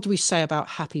moment. And what do we say about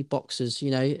happy boxers?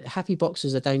 Happy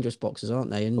boxers are dangerous boxers, aren't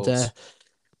they? And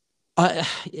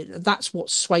that's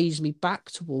what sways me back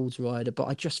towards Ryder. But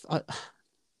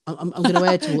I'm going to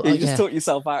add to. You just talk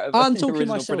yourself out of it. I'm talking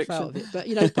myself out of it, but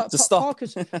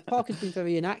Parker's been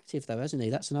very inactive though, hasn't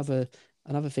he? That's another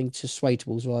thing to sway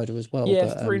towards Ryder as well. Yeah,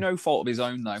 but, through no fault of his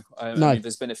own though. I mean,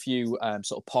 there's been a few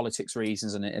sort of politics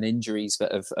reasons and injuries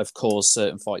that have caused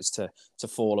certain fights to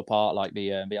fall apart, like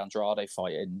the Andrade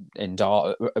fight in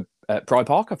Pride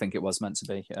Park, I think it was meant to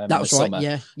be. That was right.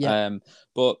 Summer. Yeah.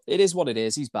 But it is what it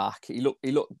is. He's back. He looked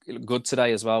good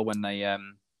today as well when they.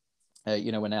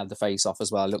 When they had the face off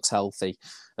as well, looks healthy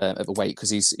at the weight, because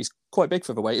he's quite big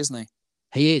for the weight, isn't he?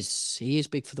 He is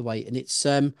big for the weight, and it's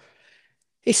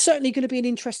certainly going to be an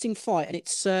interesting fight. And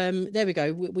it's there we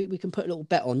go. We can put a little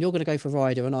bet on. You're going to go for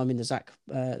Ryder, and I'm in the Zach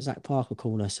Parker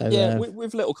corner. So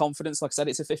with little confidence, like I said,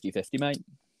 it's a 50-50, mate.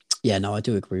 Yeah, no, I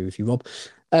do agree with you, Rob.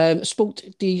 Sport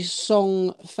the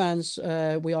Song fans,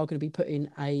 we are going to be putting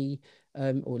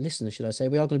or listeners, should I say,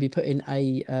 we are going to be putting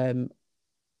a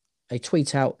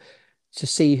tweet out to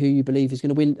see who you believe is going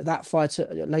to win that fight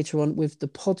later on with the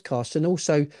podcast. And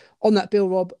also on that bill,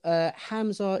 Rob,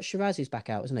 Hamza Shiraz is back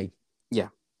out, isn't he?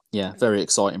 Yeah, very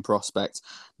exciting prospect.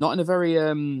 Not in a very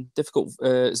difficult.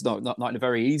 It's not in a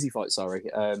very easy fight. Sorry,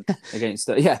 against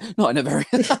not in a very.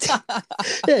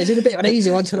 It's in a bit of an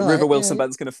easy one tonight. River Wilson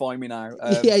Bent's going to find me now.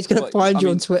 He's going to find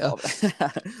you on Twitter.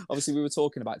 Obviously, we were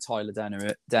talking about Tyler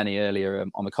Denny earlier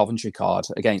on the Coventry card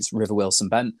against River Wilson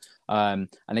Bent, and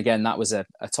again that was a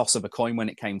toss of a coin when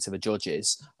it came to the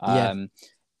judges.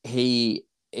 He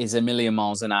is a million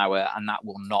miles an hour, and that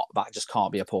just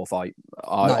can't be a poor fight.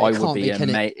 I would be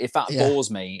amazed if that bores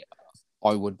me.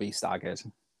 I would be staggered.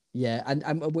 Yeah,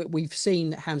 and we've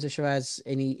seen Hamza Shiraz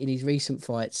in his recent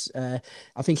fights. I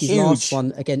think his last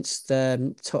one against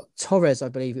Torres, I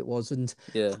believe it was, and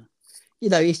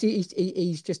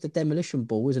he's just a demolition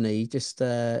ball, isn't he? Just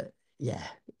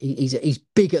he's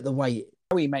big at the weight.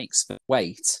 How he makes the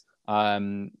weight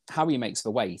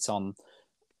on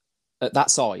at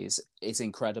that size is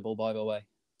incredible, by the way.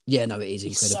 Yeah, no, it is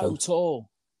He's incredible. So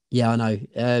tall. Yeah, I know.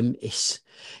 It's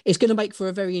going to make for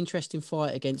a very interesting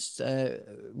fight against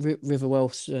River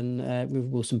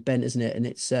Wilson Bent, isn't it? And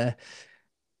it's it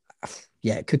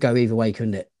could go either way,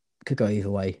 couldn't it? Could go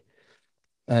either way.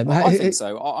 I think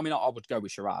so. I mean, I would go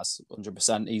with Shiraz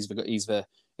 100%.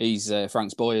 He's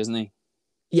Frank's boy, isn't he?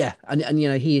 Yeah, and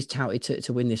he is touted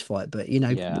to win this fight, but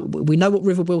we know what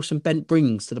River Wilson Bent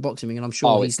brings to the boxing ring, and I'm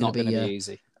sure he's not going to be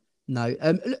easy. No,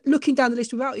 looking down the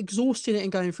list without exhausting it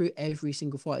and going through every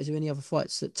single fight, is there any other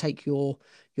fights that take your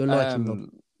liking, Rob?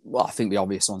 Well, I think the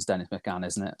obvious one's Dennis McCann,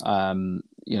 isn't it? I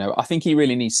think he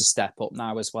really needs to step up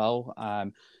now as well.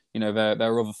 There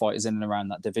are other fighters in and around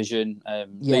that division.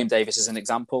 Liam Davis is an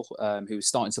example, who's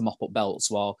starting to mop up belts,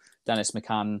 while Dennis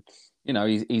McCann,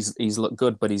 he's looked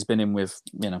good, but he's been in with,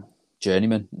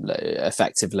 journeyman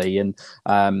effectively. And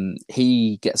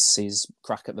he gets his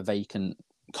crack at the vacant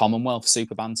Commonwealth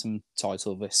Super Bantam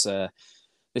title this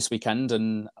weekend.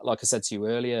 And like I said to you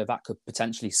earlier, that could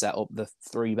potentially set up the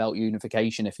 3-belt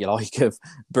unification, if you like, of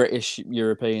British,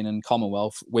 European and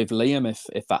Commonwealth with Liam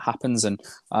if that happens. And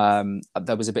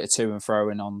there was a bit of to and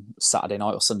fro on Saturday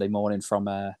night or Sunday morning from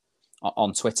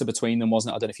on Twitter between them,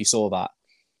 wasn't it? I don't know if you saw that.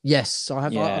 Yes, I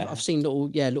have. Yeah. I've seen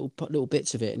little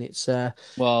bits of it, and it's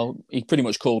Well, he pretty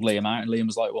much called Liam out, and Liam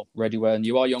was like, "Well, ready when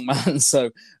you are, young man." So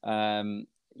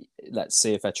let's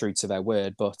see if they're true to their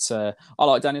word. But I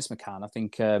like Dennis McCann.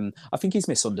 I think he's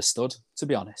misunderstood, to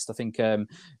be honest. I think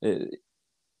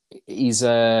he's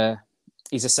a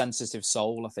sensitive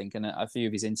soul, I think, and a few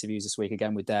of his interviews this week,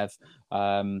 again with Dev,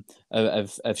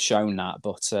 have shown that.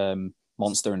 But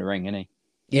monster in the ring, isn't he?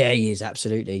 Yeah, he is,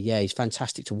 absolutely. Yeah, he's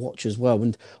fantastic to watch as well.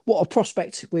 And what a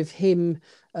prospect with him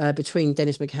between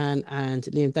Dennis McCann and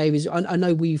Liam Davies. I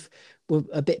know were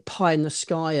a bit pie in the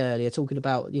sky earlier, talking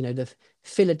about, the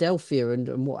Philadelphia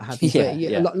and what have you.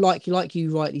 Yeah. Like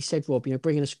you rightly said, Rob,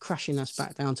 bringing us, crashing us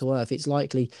back down to earth. It's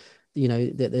likely,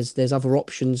 that there's other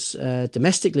options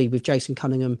domestically with Jason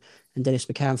Cunningham and Dennis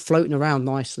McCann floating around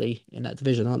nicely in that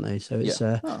division, aren't they? So it's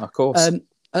of course.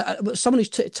 Someone who's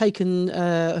taken,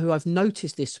 who I've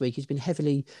noticed this week, he's been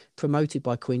heavily promoted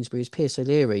by Queensbury, is Pierce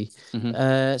O'Leary.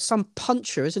 Some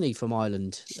puncher, isn't he, from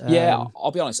Ireland? Yeah,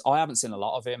 I'll be honest, I haven't seen a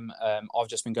lot of him. I've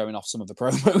just been going off some of the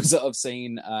promos that I've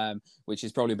seen, which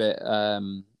is probably a bit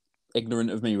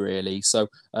ignorant of me, really. So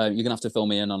you're gonna have to fill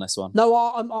me in on this one. No,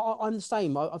 I'm the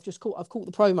same. I've caught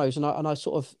the promos, and I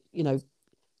sort of,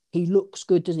 he looks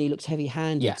good, doesn't he? He looks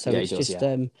heavy-handed. Yeah, so yeah, it's he does, just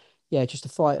just a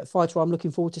fighter I'm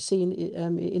looking forward to seeing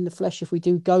in the flesh if we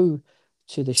do go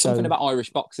to the show. Something about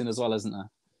Irish boxing as well, isn't there?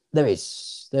 There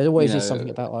is. There always is something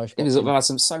about Irish boxing. We've had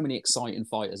so many exciting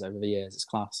fighters over the years. It's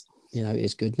class. It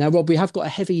is good. Now, Rob, we have got a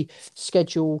heavy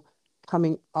schedule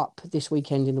coming up this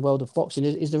weekend in the world of boxing.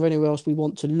 Is there anywhere else we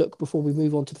want to look before we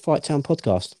move on to the Fight Town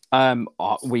podcast?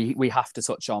 We have to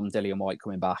touch on Dillian Whyte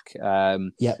coming back.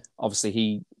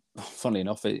 Obviously, funnily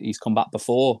enough, he's come back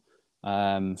before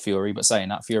Fury, but saying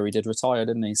that, Fury did retire,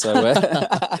 didn't he? So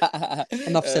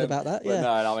enough said about that. Yeah,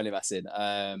 no, I'm only messing.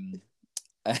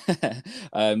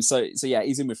 So yeah,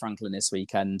 he's in with Franklin this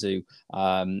weekend. Who,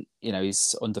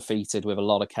 he's undefeated with a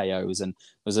lot of KOs, and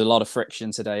there's a lot of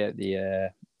friction today at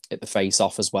the face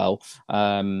off as well.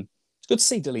 It's good to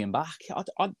see Dillian back.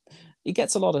 He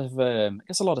gets a lot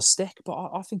of stick, but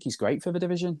I think he's great for the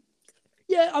division.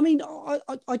 Yeah, I mean,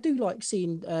 I do like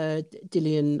seeing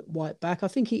Dillian Whyte back. I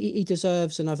think he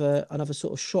deserves another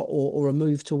sort of shot or a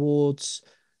move towards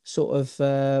sort of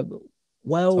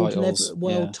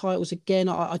world titles again.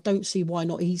 I don't see why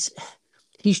not. He's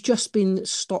just been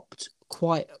stopped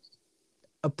quite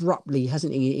abruptly,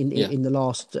 hasn't he? In the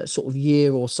last sort of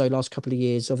year or so, last couple of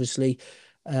years, obviously.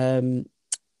 Who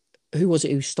was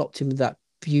it who stopped him with that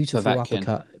beautiful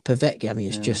uppercut? Povetkin. I mean,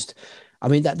 it's just. I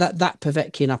mean that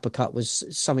Povetkin uppercut was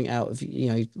something out of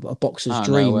a boxer's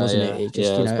dream, wasn't it? It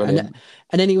just and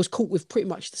then he was caught with pretty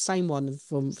much the same one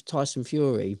from Tyson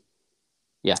Fury.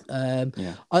 Yeah.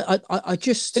 I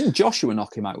just didn't Joshua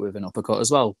knock him out with an uppercut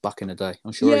as well back in the day.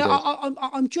 I'm sure. Yeah,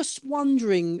 I'm just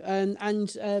wondering,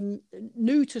 and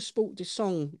new to Sport de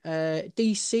Song,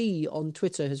 DC on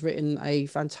Twitter has written a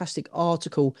fantastic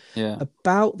article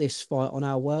about this fight on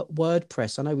our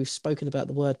WordPress. I know we've spoken about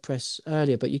the WordPress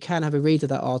earlier, but you can have a read of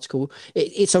that article.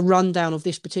 It's a rundown of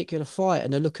this particular fight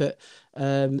and a look at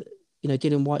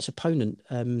Dillian Whyte's opponent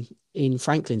in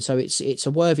Franklin. So it's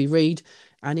a worthy read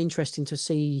and interesting to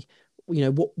see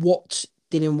what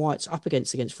Dillian Whyte's up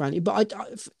against Franklin. But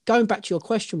going back to your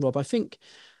question, Rob, I think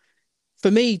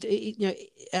for me,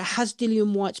 has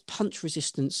Dillian Whyte's punch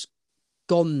resistance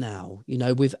gone now?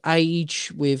 With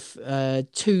age, with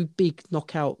two big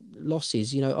knockout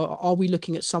losses, are we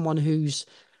looking at someone who's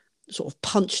sort of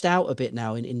punched out a bit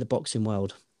now in the boxing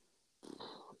world?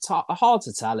 It's hard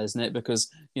to tell, isn't it? Because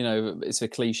it's a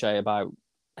cliche about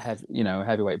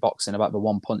heavyweight boxing, about the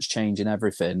one punch changing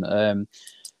everything.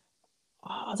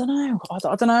 I don't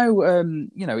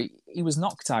know. He was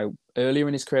knocked out earlier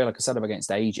in his career, like I said, against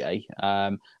AJ,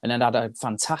 and then had a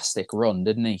fantastic run,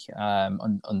 didn't he?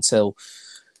 Until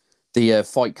the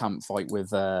fight camp fight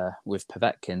with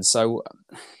Povetkin. So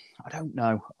I don't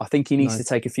know. I think he needs to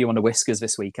take a few on the whiskers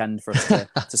this weekend for us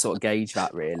to sort of gauge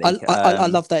that. Really, I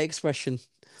love that expression.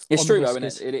 It's true, though, and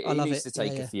he needs to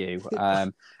take a few.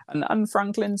 And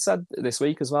Franklin said this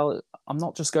week as well, I'm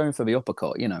not just going for the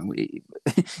uppercut. You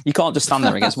can't just stand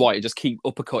there against Whyte and just keep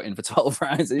uppercutting for 12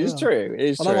 rounds. It's true.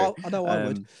 It's true. I know I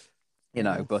would.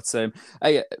 But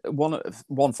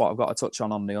one fight I've got to touch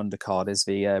on the undercard is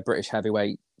the British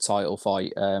heavyweight title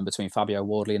fight between Fabio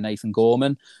Wardley and Nathan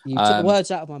Gorman. You took the words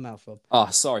out of my mouth, Rob. Oh,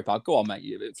 sorry, pal. Go on, mate.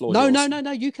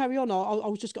 No. You carry on. I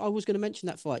was going to mention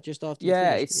that fight just after.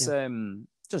 Yeah, it's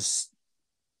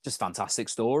just fantastic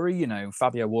story.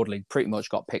 Fabio Wardley pretty much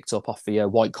got picked up off the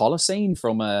white collar scene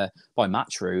from by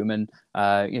Matchroom, and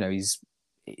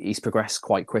he's progressed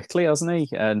quite quickly, hasn't he?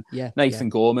 And Yeah, Nathan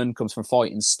Gorman comes from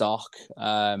fighting stock,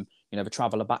 the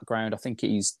traveller background. I think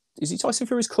is he Tyson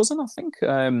Fury's cousin, I think.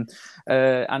 And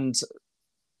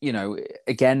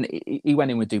again, he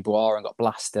went in with Dubois and got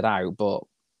blasted out, but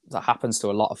that happens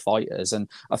to a lot of fighters. And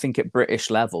I think at British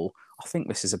level, I think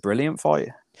this is a brilliant fight.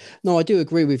 No, I do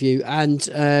agree with you. And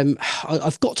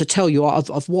I've got to tell you,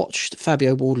 I've watched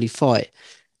Fabio Wardley fight.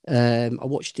 I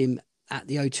watched him at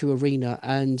the O2 Arena,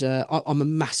 and I'm a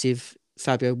massive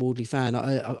Fabio Wardley fan.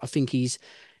 I think he's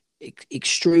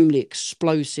extremely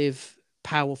explosive,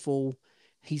 powerful.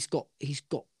 He's got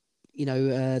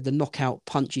the knockout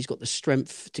punch. He's got the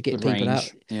strength to get Good people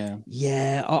range. out.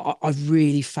 Yeah. I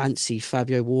really fancy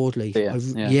Fabio Wardley.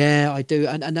 I do,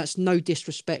 and that's no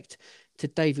disrespect to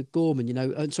David Gorman.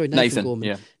 Nathan Gorman.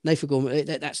 Yeah. Nathan Gorman.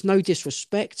 That's no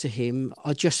disrespect to him.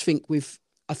 I just think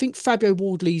I think Fabio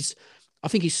Wardley's. I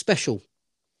think he's special.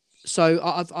 So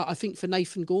I think for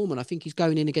Nathan Gorman, I think he's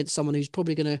going in against someone who's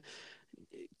probably going to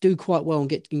do quite well and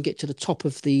get to the top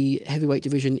of the heavyweight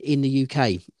division in the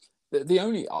UK. The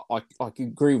only I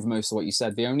agree with most of what you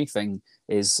said. The only thing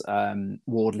is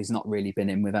Wardley's not really been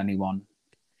in with anyone.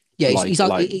 Yeah, he's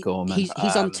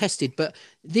untested, but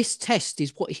this test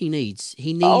is what he needs.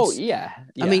 He needs. Oh yeah.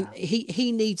 I mean,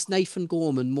 he needs Nathan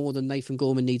Gorman more than Nathan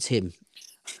Gorman needs him.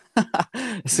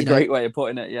 It's a great way of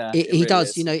putting it. Yeah, he really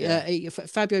does.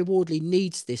 Fabio Wardley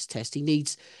needs this test. He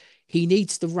needs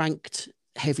the ranked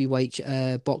heavyweight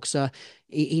boxer.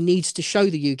 He needs to show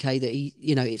the UK that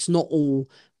it's not all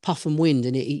puff and wind,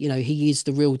 and he is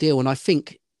the real deal. And I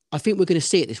think we're going to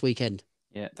see it this weekend.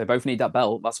 Yeah, they both need that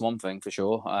belt. That's one thing for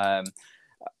sure. I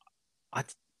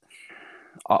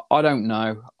don't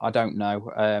know.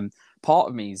 Part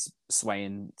of me's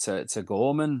swaying to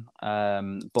Gorman,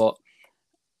 but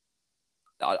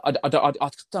I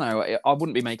don't know. I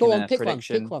wouldn't be making a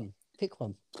prediction. Pick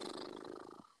one.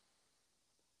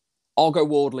 I'll go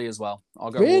Wardley as well.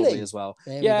 Wardley as well.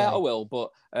 I will.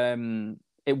 But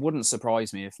it wouldn't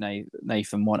surprise me if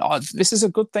Nathan won. This is a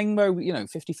good thing, though.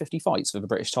 50-50 fights for the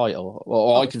British title.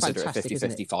 Well, I consider it a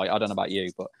 50-50 fight. I don't know about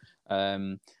you, but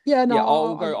I'll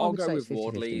go with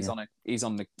Wardley. Yeah. He's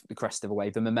on the crest of a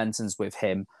wave. The momentum's with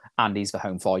him, and he's the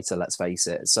home fighter. Let's face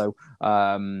it. So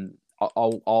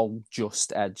I'll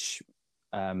just edge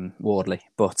Wardley,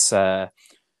 but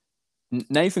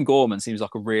Nathan Gorman seems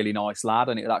like a really nice lad,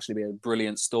 and it would actually be a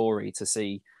brilliant story to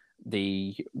see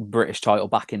the British title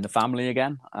back in the family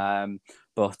again. I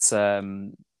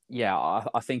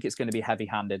think it's going to be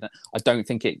heavy-handed. I don't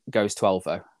think it goes 12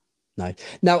 though. No.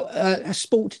 Now,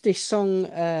 sport this song,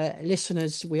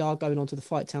 listeners, we are going on to the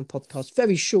Fight Town podcast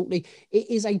very shortly. It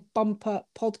is a bumper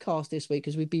podcast this week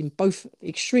because we've been both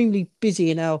extremely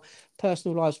busy in our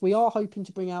personal lives. We are hoping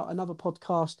to bring out another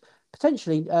podcast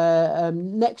potentially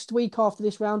next week after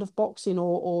this round of boxing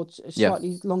or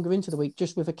slightly longer into the week,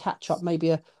 just with a catch-up,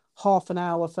 maybe a half an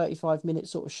hour, 35-minute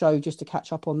sort of show just to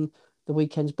catch up on the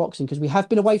weekend's boxing, because we have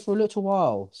been away for a little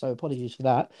while. So apologies for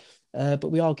that.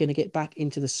 But we are going to get back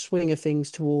into the swing of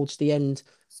things towards the end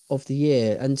of the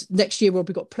year. And next year, we've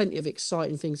got plenty of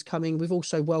exciting things coming. We've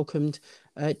also welcomed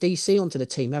DC onto the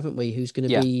team, haven't we? Who's going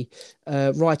to be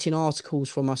writing articles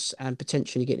from us and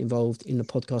potentially getting involved in the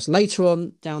podcast later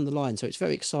on down the line. So it's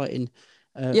very exciting.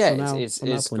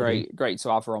 It's great to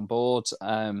have her on board.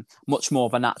 Much more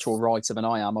of a natural writer than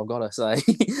I am, I've got to say.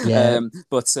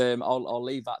 I'll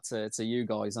leave that to you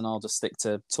guys, and I'll just stick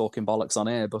to talking bollocks on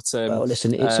here. But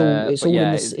listen, it's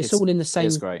all in the same.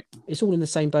 It's great. It's all in the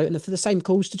same boat, and for the same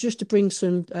cause, to bring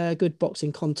some good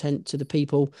boxing content to the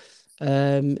people.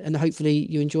 And hopefully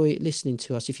you enjoy listening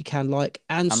to us. If you can, like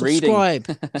and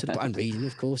subscribe and reading,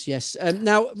 of course. Yes.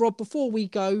 Now, Rob, before we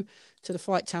go to the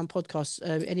Fight Town podcast,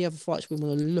 any other fights we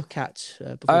want to look at?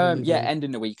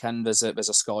 Ending the weekend, there's a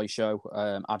Sky show.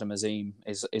 Adam Azim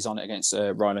is on it against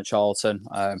Ryder Charlton.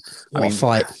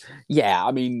 Fight! Yeah,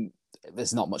 I mean,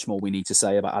 there's not much more we need to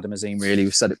say about Adam Azim, really.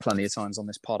 We've said it plenty of times on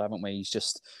this pod, haven't we? He's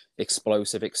just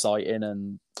explosive, exciting,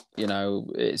 and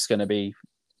it's going to be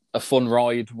a fun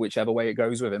ride, whichever way it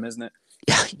goes with him, isn't it?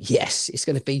 Yes, it is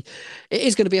going to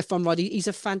be a fun ride. He's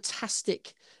a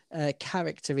fantastic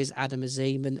character, is Adam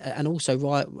Azim, and also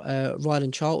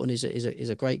Ryland Charlton is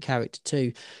a great character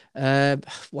too. Going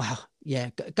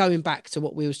back to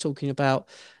what we was talking about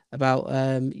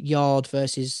Yard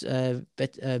versus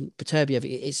Beterbiev,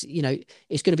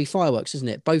 it's going to be fireworks, isn't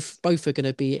it? Both are going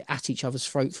to be at each other's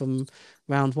throat from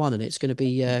round one, and it's going to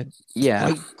be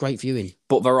great viewing.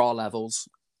 But there are levels,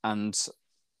 and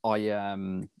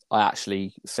I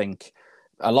actually think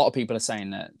a lot of people are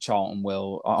saying that Charlton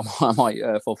will. I might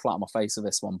fall flat on my face with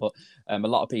this one, but a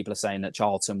lot of people are saying that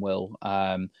Charlton will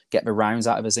get the rounds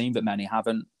out of Azim, but many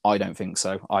haven't. I don't think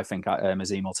so. I think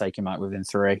Azim will take him out within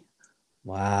 3.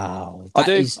 Wow, I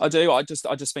do. I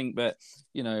just think that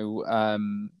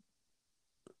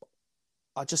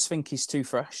I just think he's too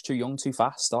fresh, too young, too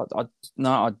fast. I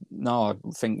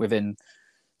think within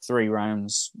 3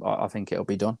 rounds, I think it'll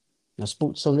be done. Now,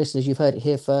 Sports Song listeners, you've heard it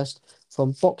here first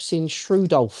from Boxing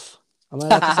Shrudolph. Am I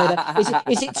allowed to say that?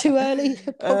 Is it too early?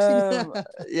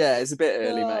 Yeah, it's a bit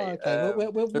early, mate. Okay,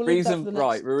 we'll the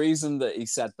reason that he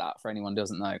said that, for anyone who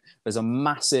doesn't know, there's a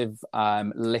massive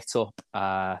lit up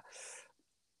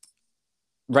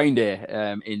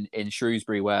reindeer in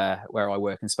Shrewsbury where I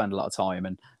work and spend a lot of time,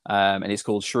 and it's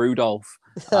called Shrudolph.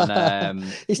 And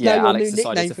Alex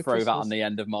decided to throw that on the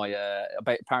end of my.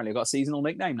 Apparently, I've got a seasonal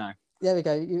nickname now. There we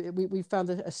go. We found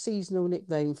a seasonal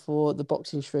nickname for the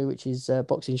boxing shrew, which is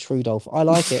Boxing Shrudolph. I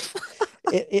like it.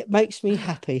 it makes me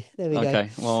happy. There we go. Okay,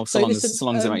 well, so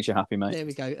long as it makes you happy, mate. There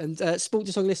we go. And Sport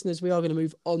to Song listeners, we are going to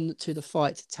move on to the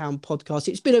Fight Town podcast.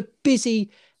 It's been a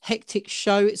busy, hectic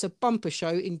show. It's a bumper show.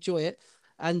 Enjoy it.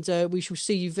 And we shall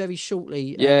see you very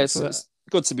shortly. Yeah, it's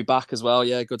good to be back as well.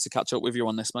 Yeah, good to catch up with you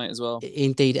on this, mate, as well.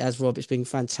 Indeed, as Rob, it's been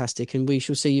fantastic. And we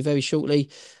shall see you very shortly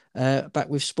back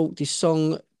with Sport This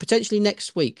Song, potentially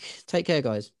next week. Take care,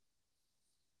 guys.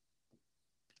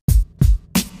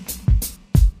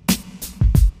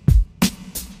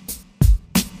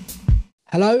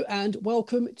 Hello and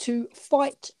welcome to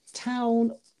Fight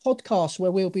Town podcast,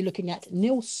 where we'll be looking at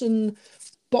Neilson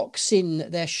Boxing,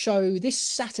 their show this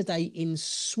Saturday in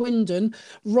Swindon.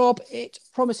 Rob, it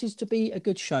promises to be a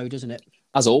good show, doesn't it?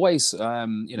 As always,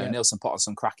 Neilson put on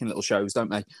some cracking little shows,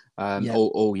 don't they?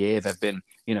 All year they've been,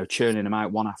 churning them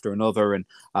out one after another,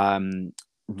 and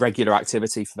regular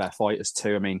activity for their fighters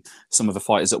too. I mean, some of the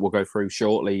fighters that we'll go through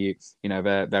shortly,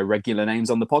 they're regular names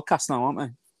on the podcast now, aren't they?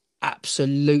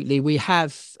 Absolutely. We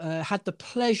have had the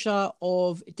pleasure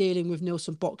of dealing with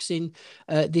Neilson Boxing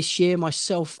this year,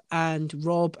 myself and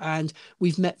Rob, and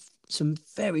we've met some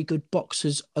very good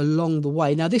boxers along the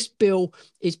way. Now, this bill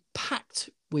is packed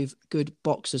with good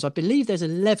boxers. I believe there's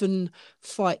 11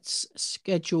 fights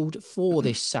scheduled for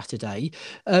this Saturday.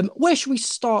 Where should we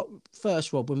start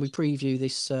first, Rob, when we preview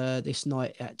this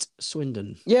night at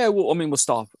Swindon? Yeah, well, I mean, we'll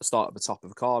start at the top of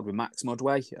the card with Max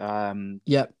Mudway.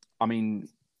 Yeah. I mean,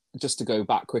 just to go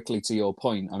back quickly to your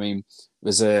point, I mean,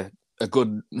 there's a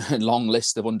good long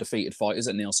list of undefeated fighters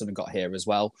that Neilson have got here as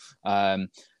well.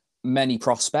 Many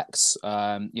prospects.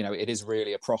 It is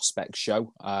really a prospect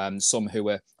show. Some who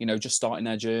are, just starting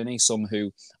their journey, some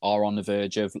who are on the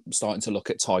verge of starting to look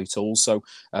at titles. So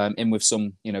in with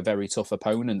some, very tough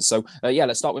opponents. So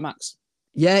let's start with Max.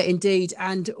 Yeah, indeed.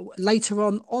 And later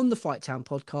on the Fight Town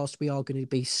podcast, we are going to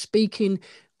be speaking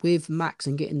with Max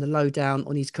and getting the lowdown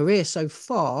on his career so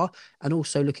far, and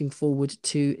also looking forward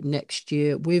to next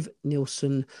year with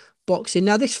Neilson Boxing.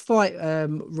 Now, this fight,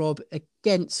 Rob,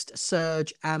 against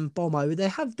Serge and Bomo, there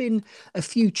have been a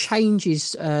few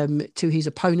changes to his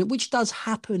opponent, which does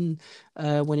happen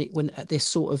when at this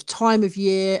sort of time of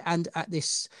year and at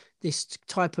this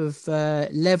type of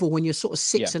level, when you're sort of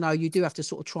 6-0, you do have to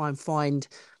sort of try and find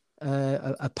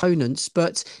opponents.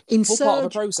 But in Serge, part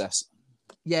of the process.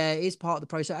 Yeah, it is part of the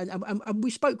process. And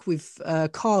we spoke with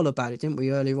Carl about it, didn't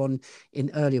we, earlier on in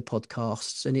earlier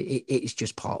podcasts, and it is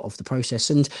just part of the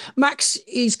process. And Max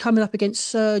is coming up against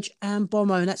Serge and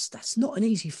Bomo, and that's not an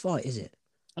easy fight, is it?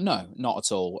 No, not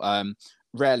at all.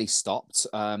 Rarely stopped.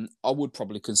 I would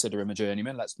probably consider him a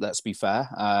journeyman, let's be fair.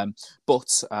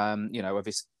 But of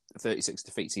his 36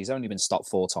 defeats, he's only been stopped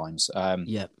 4 times. And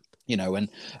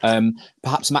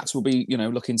perhaps Max will be,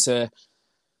 looking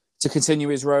to continue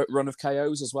his run of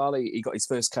KOs as well. He got his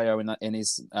first KO in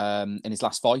his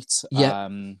last fight.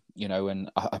 And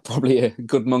probably a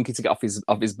good monkey to get off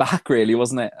his back, really,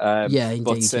 wasn't it? Indeed.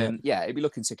 But he'd be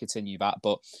looking to continue that.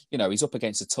 But he's up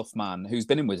against a tough man who's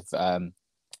been in with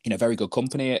very good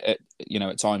company at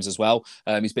times as well.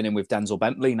 He's been in with Denzel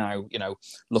Bentley now.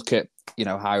 Look at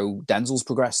how Denzel's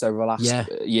progressed over the last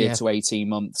year to 18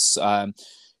 months.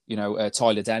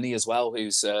 Tyler Denny as well,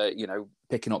 who's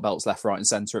picking up belts left, right, and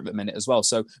centre at the minute as well.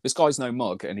 So this guy's no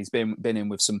mug, and he's been in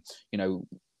with some,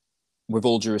 with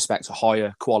all due respect,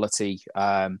 higher quality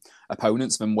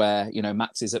opponents than where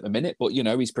Max is at the minute. But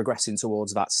he's progressing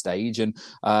towards that stage, and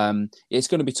it's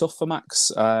going to be tough for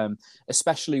Max,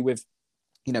 especially with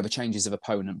the changes of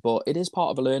opponent. But it is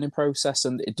part of a learning process,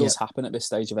 and it does happen at this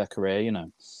stage of their career.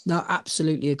 No,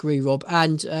 absolutely agree, Rob.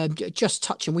 And just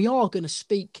touching, we are going to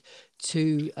speak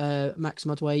to Max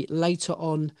Mudway later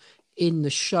on in the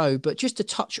show. But just to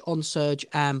touch on Serge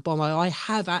and Bomber, I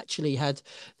have actually had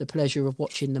the pleasure of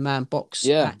watching the man box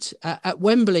Yeah. at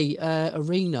Wembley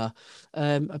Arena.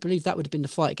 I believe that would have been the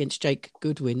fight against Jake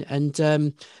Goodwin. And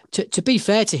to be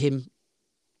fair to him,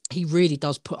 he really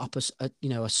does put up a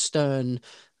stern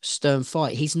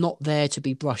fight. He's not there to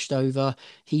be brushed over.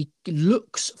 He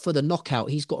looks for the knockout.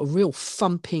 He's got a real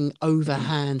thumping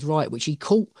overhand right, which he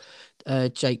caught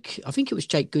Jake. I think it was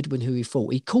Jake Goodwin who he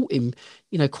fought. He caught him,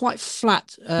 quite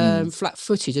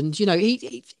flat-footed, and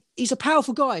he's a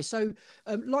powerful guy. So,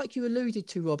 like you alluded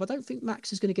to, Rob, I don't think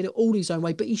Max is going to get it all his own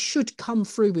way, but he should come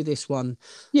through with this one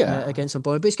against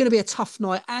Boy. But it's going to be a tough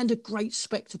night and a great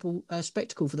spectacle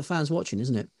for the fans watching,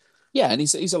 isn't it? Yeah, and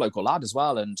he's a local lad as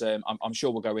well, and I'm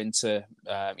sure we'll go into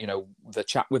the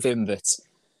chat with him that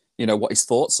what his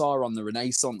thoughts are on the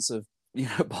renaissance of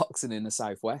boxing in the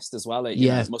southwest as well.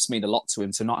 It must mean a lot to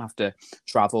him to not have to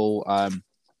travel.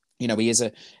 He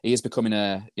is becoming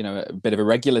a bit of a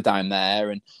regular down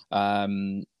there, and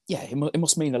it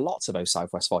must mean a lot to those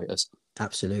southwest fighters.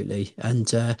 Absolutely,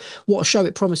 and what a show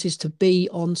it promises to be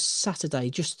on Saturday,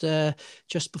 just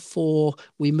before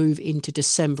we move into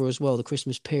December as well, the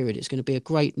Christmas period. It's going to be a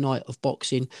great night of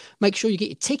boxing. Make sure you get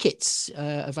your tickets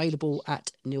available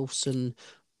at Neilson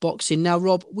Boxing. Now,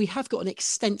 Rob, we have got an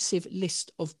extensive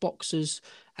list of boxers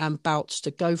and bouts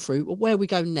to go through. Where we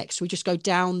go next? We just go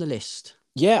down the list.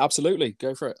 Yeah, absolutely.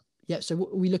 Go for it. Yeah, so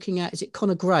what are we looking at? Is it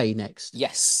Conor Gray next?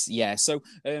 Yes, yeah. So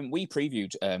we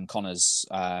previewed Conor's,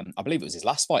 I believe it was his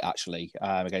last fight actually,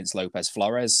 against Lopez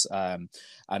Flores, and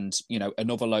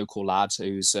another local lad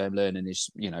who's learning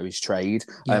his trade.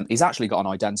 Yeah. He's actually got an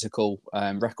identical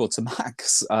record to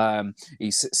Max.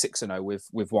 He's 6-0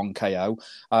 with 1 KO,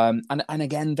 and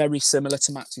again very similar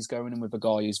to Max. He's going in with a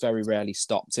guy who's very rarely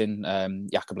stopped in,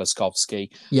 Jakub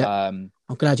Laskowski. Yeah.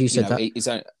 I'm glad you said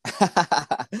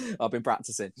that. I've been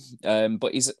practicing,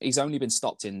 but he's only been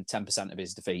stopped in 10% of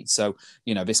his defeats. So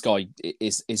this guy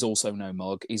is also no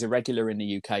mug. He's a regular in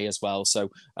the UK as well. So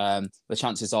the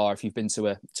chances are, if you've been to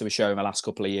a show in the last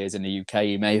couple of years in the UK,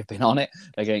 you may have been on it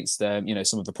against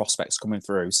some of the prospects coming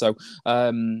through. So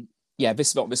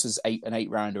this was an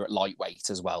 8-rounder at lightweight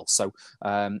as well. So,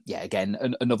 again,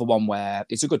 another one where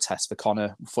it's a good test for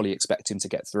Conor. Fully expect him to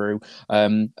get through.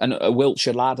 And a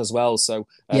Wiltshire lad as well. So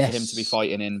for him to be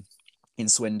fighting in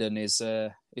Swindon is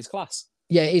class.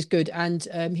 Yeah, it is good. And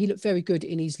he looked very good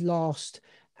in his last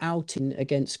outing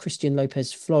against Christian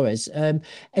Lopez Flores.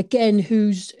 Again,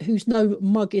 who's no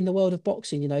mug in the world of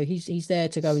boxing. He's there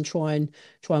to go and try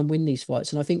and win these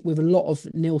fights. And I think with a lot of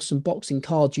Neilson boxing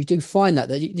cards, you do find that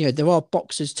there are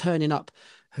boxers turning up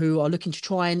who are looking to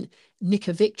try and nick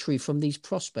a victory from these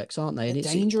prospects, aren't they? And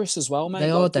it's dangerous as well, mate.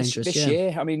 They are dangerous this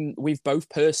year. I mean, we've both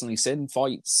personally seen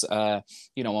fights,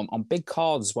 on big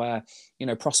cards where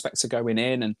prospects are going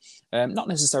in and not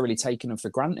necessarily taking them for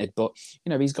granted, but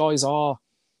these guys are.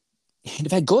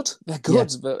 They're good.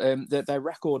 But their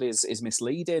record is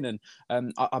misleading.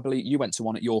 And I believe you went to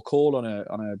one at your call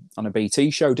on a BT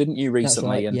show, didn't you,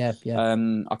 recently? That's right.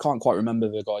 And I can't quite remember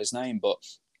the guy's name, but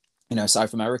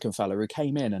South American fella who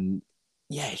came in, and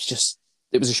it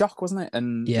was a shock, wasn't it?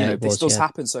 And this does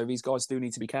happen, so these guys do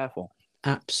need to be careful.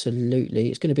 Absolutely,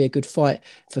 it's going to be a good fight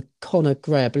for Conor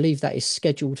Gray. I believe that is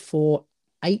scheduled for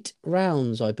 8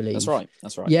 rounds, I believe.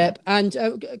 That's right. Yep. And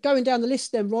going down the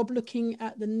list then, Rob, looking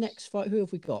at the next fight, who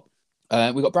have we got?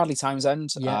 We've got Bradley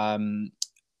Townsend. Yeah.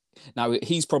 Now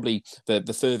he's probably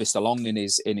the furthest along in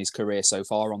his career so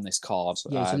far on this card.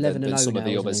 Yeah, he's 11-0 than some of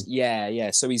the now, others.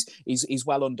 Yeah. So he's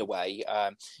well underway.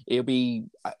 He'll be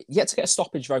yet to get a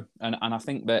stoppage though, and I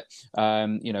think that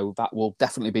that will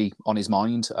definitely be on his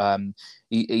mind.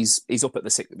 He's up at the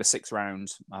 6th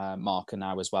round marker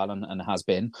now as well, and has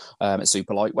been at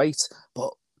super lightweight,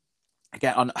 but.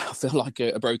 Again, I feel like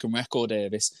a broken record here.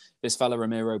 This fella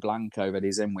Ramiro Blanco that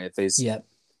he's in with is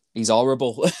he's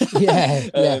horrible.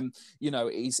 Yeah.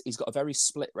 He's got a very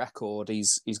split record.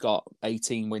 He's got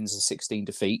 18 wins and 16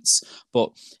 defeats,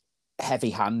 but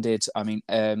heavy-handed. I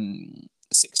mean,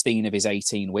 16 of his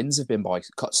 18 wins have been by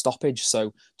cut stoppage.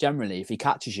 So generally, if he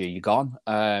catches you, you're gone,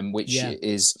 which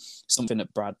is something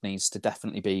that Brad needs to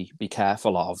definitely be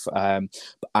careful of.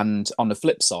 And on the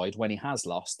flip side, when he has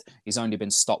lost, he's only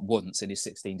been stopped once in his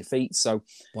 16 defeats. So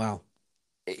wow,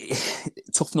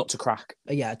 tough nut to crack.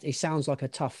 Yeah, it sounds like a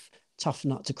tough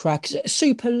nut to crack.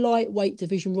 Super lightweight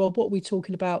division, Rob. What are we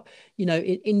talking about?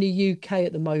 In the UK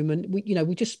at the moment,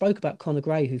 we just spoke about Conor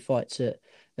Gray, who fights at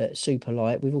at super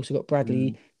light. We've also got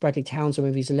Bradley Townsend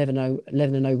with his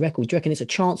 11-0 record. Do you reckon it's a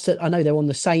chance that, I know they're on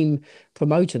the same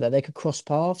promoter, that they could cross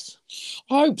paths?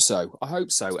 I hope so. I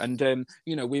hope so. And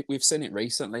we've seen it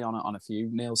recently on a few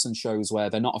Neilson shows where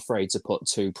they're not afraid to put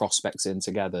two prospects in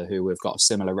together who have got a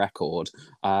similar record,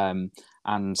 and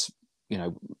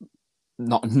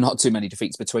not too many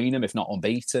defeats between them, if not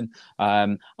unbeaten.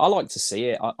 I like to see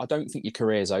it. I don't think your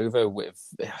career's over with.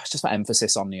 It's just that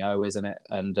emphasis on the O, isn't it?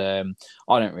 And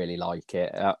I don't really like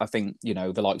it. I think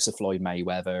the likes of Floyd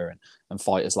Mayweather and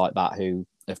fighters like that who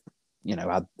have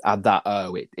had that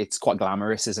O. It's quite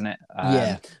glamorous, isn't it?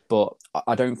 Yeah. But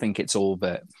I don't think it's all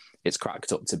that it's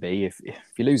cracked up to be. If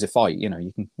you lose a fight,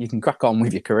 you can crack on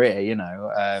with your career.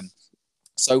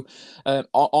 So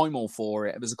I'm all for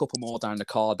it. There's a couple more down the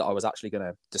card that I was actually going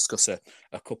to discuss a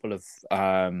couple of,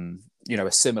 a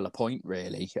similar point,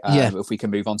 really. If we can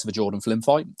move on to the Jordan Flynn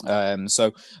fight.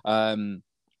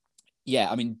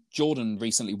 Jordan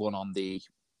recently won on the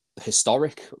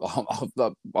historic,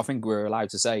 I think we're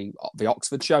allowed to say, the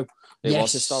Oxford show. It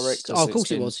was historic. Oh, of course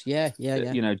it was. Yeah.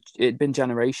 It'd been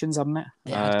generations, hadn't it?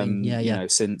 It had been.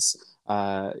 Since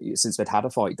they'd had a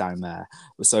fight down there.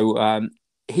 So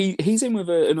he's in with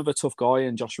another tough guy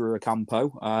in Joshua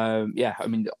Ocampo.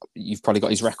 You've probably got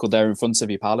his record there in front of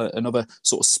you, pal. Another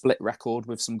sort of split record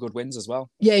with some good wins as well.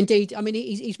 Yeah, indeed. I mean,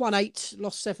 he's won 8,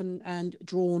 lost 7, and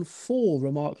drawn 4,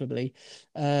 remarkably.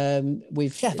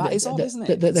 That is odd, isn't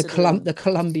it? The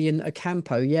Colombian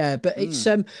Ocampo, yeah. But it's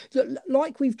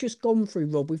like we've just gone through,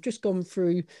 Rob. We've just gone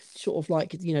through sort of like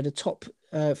the top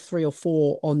 3 or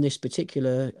 4 on this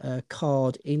particular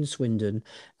card in Swindon,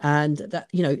 and that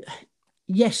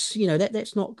yes,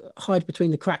 let's not hide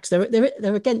between the cracks.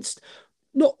 They're against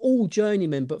not all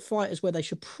journeymen, but fighters where they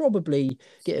should probably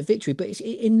get a victory. But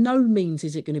in no means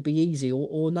is it going to be easy,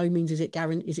 or no means is it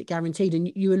guaranteed.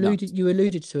 And you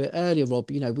alluded to it earlier,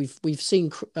 Rob. We've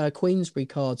seen Queensbury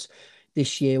cards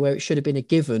this year where it should have been a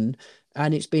given,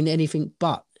 and it's been anything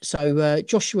but. So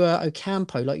Joshua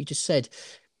Ocampo, like you just said,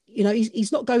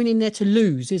 he's not going in there to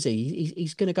lose, is he?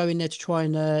 He's going to go in there to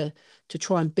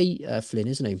try and beat Flynn,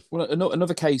 isn't he? Well,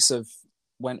 another case of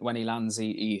when he lands,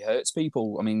 he hurts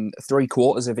people. I mean,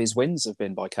 3/4 of his wins have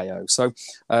been by KO. So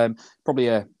probably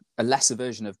a lesser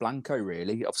version of Blanco,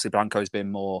 really. Obviously, Blanco's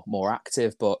been more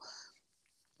active, but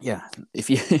yeah, if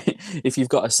you've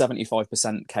got a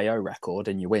 75% KO record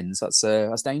in your wins,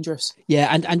 that's dangerous. Yeah,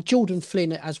 and Jordan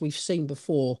Flynn, as we've seen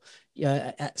before,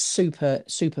 at super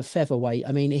featherweight,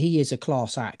 I mean, he is a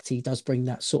class act. He does bring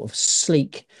that sort of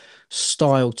sleek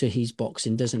style to his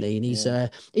boxing, doesn't he? And he's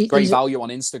great value on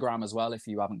Instagram as well. If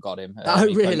you haven't got him,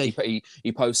 really,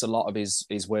 he posts a lot of his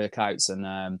workouts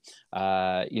and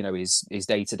his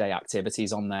day-to-day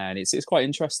activities on there, and it's quite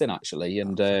interesting actually.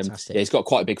 And he's got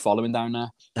quite a big following down there.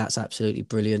 That's absolutely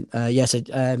brilliant.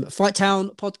 So Fight Town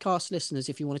podcast listeners,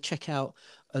 if you want to check out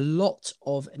a lot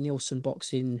of Neilson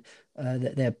Boxing,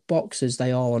 they're boxers,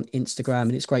 they are on Instagram,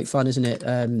 and it's great fun, isn't it?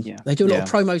 They do a lot of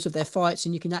promos of their fights,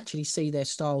 and you can actually see their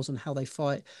styles and how they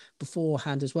fight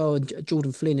beforehand as well. And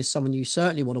Jordan Flynn is someone you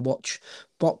certainly want to watch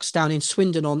box down in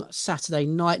Swindon on Saturday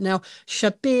night. Now,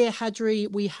 Shabir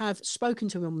Hadri, we have spoken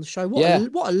to him on the show.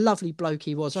 What a lovely bloke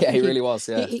he was. He really was.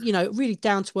 Yeah, really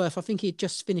down to earth. I think he had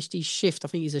just finished his shift. I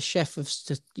think he's a chef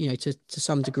to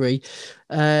some degree.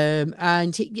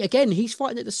 And he's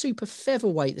fighting at the super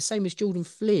featherweight, the same as Jordan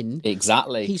Flynn.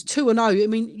 Exactly. He's 2-0. I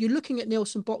mean, you're looking at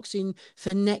Neilson Boxing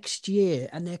for next year,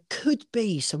 and there could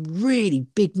be some really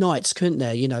big nights, couldn't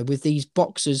there? With these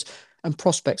boxers and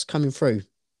prospects coming through.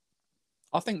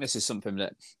 I think this is something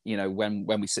that, when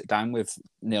we sit down with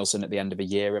Neilson at the end of a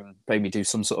year and maybe do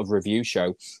some sort of review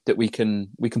show, that we can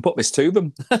put this to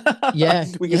them. Yeah.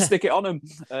 We can stick it on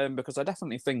them, because I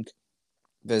definitely think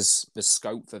there's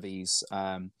scope for these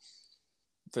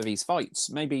fights.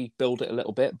 Maybe build it a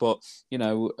little bit, but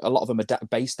a lot of them are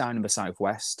based down in the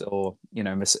southwest, or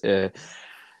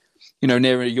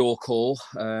nearer York Hall,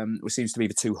 which seems to be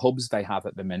the 2 hubs they have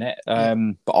at the minute.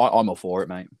 But I'm all for it,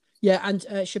 mate. Yeah, and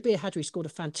Shabir Hadri scored a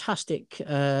fantastic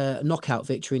knockout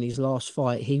victory in his last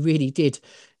fight. He really did.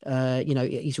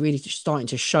 He's really starting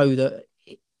to show that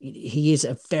he is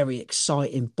a very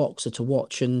exciting boxer to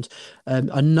watch. And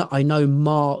I know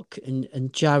Mark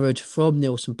and Jared from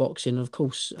Neilson Boxing, and of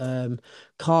course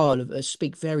Carl,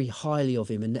 speak very highly of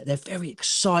him, and they're very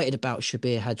excited about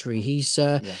Shabir Hadri. He's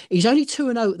only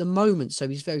 2-0 at the moment, so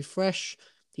he's very fresh.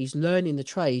 He's learning the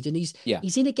trade, and he's Yeah.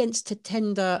 in against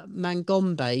Tatenda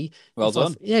Mangombe. Well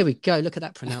done. There we go. Look at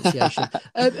that pronunciation.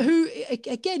 Who,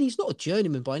 again, he's not a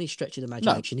journeyman by any stretch of the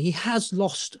imagination. He has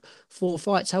lost 4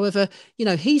 fights. However,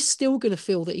 he's still going to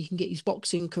feel that he can get his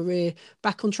boxing career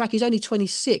back on track. He's only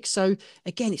 26. So,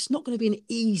 again, it's not going to be an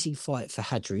easy fight for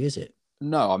Hadri, is it?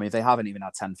 No, I mean, they haven't even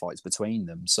had 10 fights between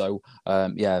them. So,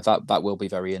 that will be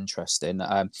very interesting.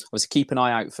 I was keep an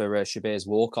eye out for Shabir's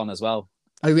walk-on as well.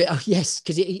 Oh, yes,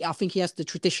 because I think he has the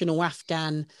traditional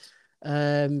Afghan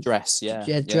dress.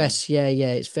 Dress. Yeah.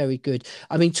 It's very good.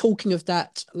 I mean, talking of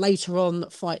that, later on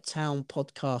Fight Town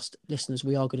podcast listeners,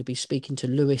 we are going to be speaking to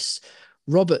Lewis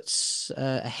Roberts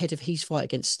ahead of his fight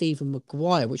against Stephen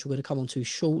Maguire, which we're going to come on to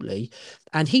shortly.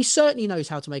 And he certainly knows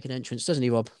how to make an entrance, doesn't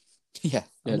he, Rob? Yeah,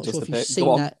 I'm not just sure a if you've bit. seen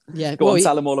Go on. that. Yeah, Go on,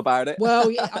 tell them all about it. Well,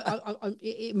 yeah,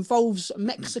 it involves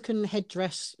Mexican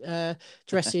headdress,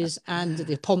 dresses, and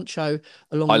the poncho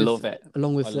along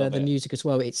with the music as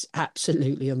well. It's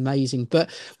absolutely amazing.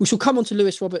 But we shall come on to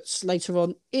Lewis Roberts later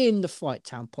on in the Fight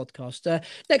Town podcast.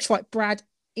 Next fight, Brad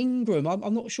Ingram.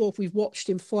 I'm not sure if we've watched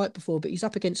him fight before, but he's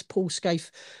up against Paul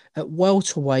Scaife at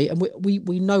welterweight, and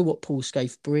we know what Paul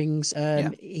Scaife brings.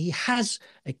 He has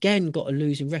again got a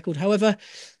losing record. However,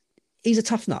 he's a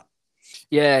tough nut.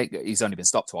 Yeah, he's only been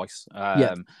stopped twice,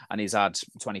 and he's had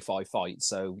 25 fights.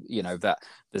 So that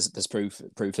there's proof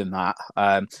in that.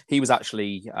 He was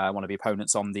actually one of the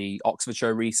opponents on the Oxford show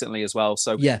recently as well.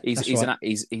 So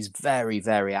he's very,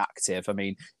 very active. I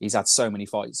mean, he's had so many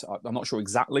fights. I'm not sure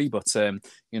exactly, but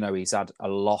he's had a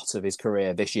lot of his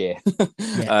career this year.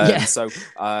 So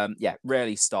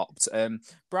rarely stopped.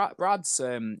 Brad's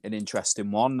an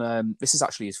interesting one. This is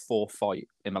actually his 4th fight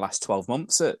in the last 12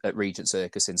 months at Regent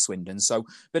Circus in Swindon. So a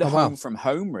bit of home from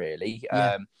home, really.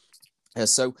 I'm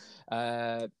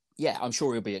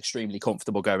sure he'll be extremely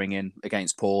comfortable going in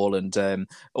against Paul, and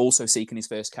also seeking his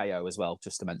first KO as well,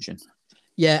 just to mention.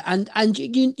 Yeah, and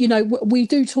we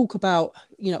do talk about,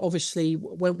 obviously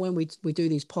when we do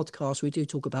these podcasts, we do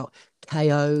talk about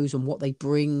KOs and what they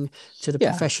bring to the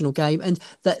professional game, and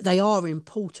that they are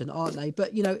important, aren't they?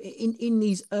 But in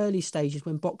these early stages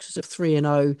when boxers are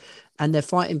 3-0 and they're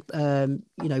fighting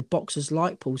boxers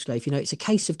like Paul Scaife, it's a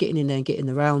case of getting in there and getting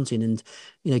the rounds in, and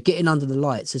getting under the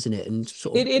lights, isn't it? And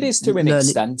sort of it is to an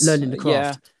extent learning the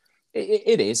craft. Yeah.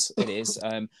 It is.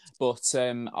 But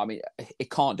I mean, it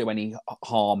can't do any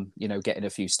harm, getting a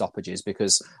few stoppages,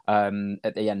 because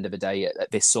at the end of the day,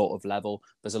 at this sort of level,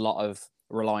 there's a lot of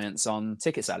reliance on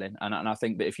ticket selling, and I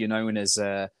think that if you're known as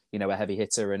a heavy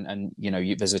hitter, and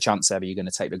there's a chance there that you're going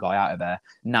to take the guy out of there,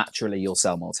 naturally you'll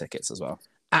sell more tickets as well.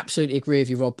 Absolutely agree with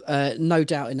you, Rob. No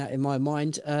doubt in that in my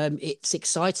mind. It's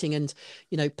exciting, and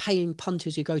paying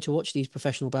punters who go to watch these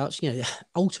professional bouts,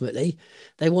 ultimately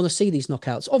they want to see these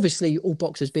knockouts. Obviously, all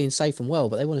boxers being safe and well,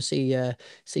 but they want to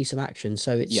see some action.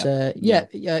 So it's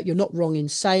you're not wrong in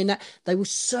saying that. They will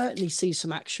certainly see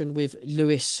some action with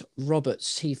Lewis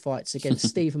Roberts. He fights against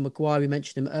Stephen Maguire. We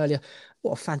mentioned him earlier.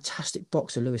 What a fantastic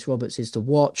boxer Lewis Roberts is to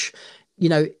watch.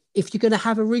 If you're going to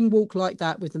have a ring walk like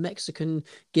that with the Mexican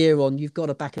gear on, you've got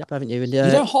to back it up, haven't you? And you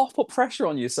don't half put pressure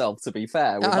on yourself, to be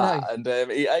fair, with that.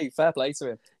 And fair play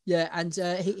to him. Yeah, and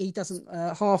he doesn't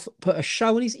half put a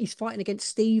show on. He's fighting against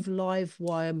Steve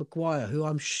Livewire Maguire, who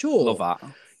I'm sure... Love that.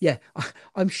 Yeah,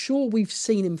 I'm sure we've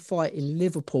seen him fight in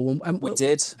Liverpool. And we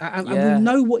did. And we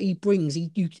know what he brings.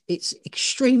 It's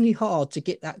extremely hard to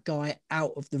get that guy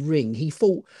out of the ring. He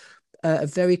fought... a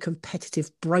very competitive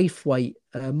Braithwaite,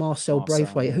 Marcel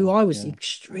Braithwaite, who I was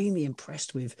extremely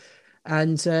impressed with.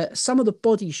 And some of the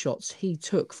body shots he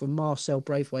took from Marcel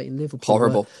Braithwaite in Liverpool.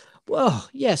 Horrible. Well,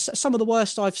 yes, some of the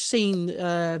worst I've seen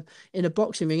in a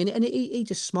boxing ring. And he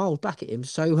just smiled back at him.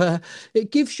 So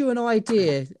it gives you an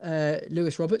idea,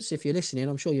 Lewis Roberts, if you're listening,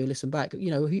 I'm sure you'll listen back,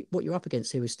 what you're up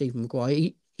against here with Stephen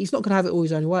Maguire. He's not going to have it all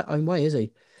his own way, is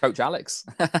he? Coach Alex.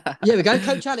 There we go,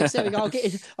 Coach Alex. There we go. I'll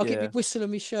get my whistle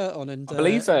and my shirt on. And I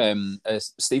believe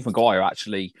Steve Maguire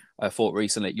actually fought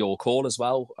recently at your call as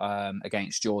well,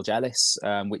 against George Ellis,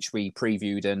 which we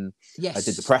previewed and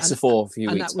did the presser for a few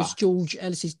weeks back. And that was George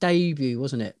Ellis's debut,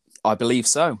 wasn't it? I believe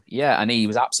so. Yeah, and he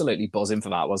was absolutely buzzing for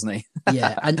that, wasn't he?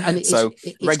 Yeah, and it's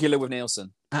regular with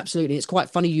Neilson. Absolutely. It's quite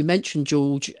funny you mentioned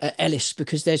George Ellis,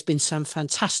 because there's been some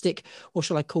fantastic, what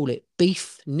shall I call it,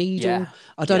 beef, needle? Yeah.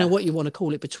 I don't know what you want to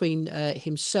call it, between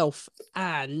himself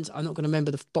and, I'm not going to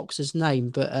remember the boxer's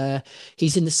name, but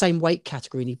he's in the same weight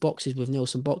category and he boxes with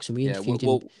Neilson Boxing. We interviewed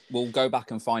him. We'll go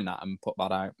back and find that and put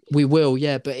that out. We will,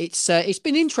 yeah. But it's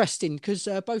been interesting because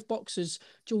both boxers,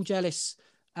 George Ellis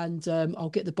and I'll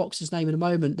get the boxer's name in a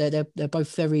moment. They're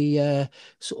both very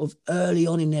sort of early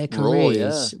on in their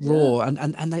careers, raw,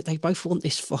 and they both want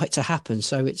this fight to happen.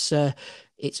 So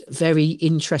it's very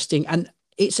interesting, and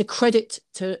it's a credit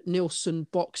to Neilson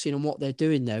Boxing and what they're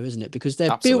doing there, isn't it? Because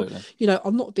they're built. You know,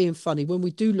 I'm not being funny. When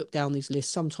we do look down these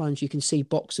lists, sometimes you can see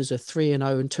boxers are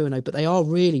 3-0 and 2-0, but they are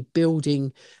really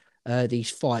building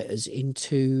these fighters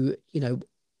into, you know,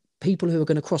 people who are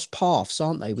going to cross paths,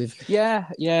 aren't they?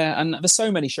 And there's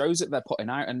so many shows that they're putting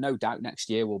out, and no doubt next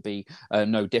year will be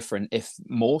no different, if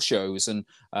more shows. And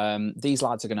these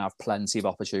lads are going to have plenty of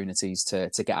opportunities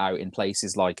to get out in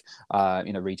places like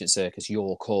Regent Circus,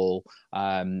 York Hall,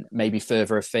 maybe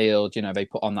further afield. You know, they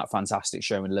put on that fantastic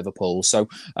show in Liverpool. So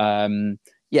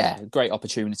great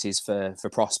opportunities for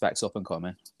prospects up and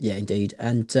coming. Yeah, indeed.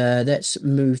 And let's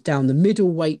move down the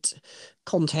middleweight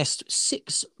contest.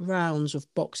 6 rounds of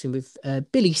boxing with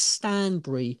Billy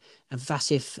Stanbury and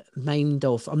Vasif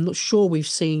Mamedov. I'm not sure we've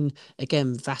seen,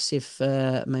 again, Vasif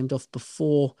Mamedov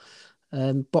before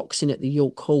boxing at the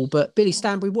York Hall. But Billy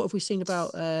Stanbury, what have we seen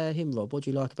about him, Rob? What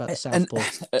do you like about the Southpaw?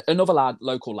 Another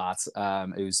local lad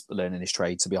who's learning his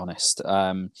trade, to be honest.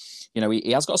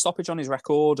 He has got a stoppage on his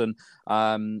record, and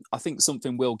I think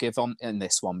something will give on in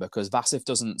this one, because Vasif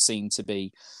doesn't seem to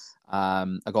be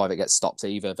a guy that gets stopped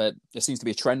either. There seems to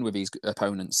be a trend with these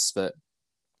opponents that,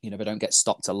 they don't get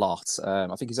stopped a lot.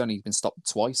 I think he's only been stopped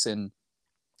twice in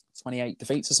 28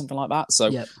 defeats or something like that. So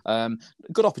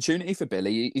good opportunity for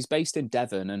Billy. He's based in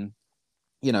Devon, and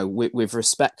with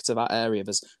respect to that area,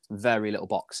 there's very little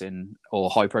boxing or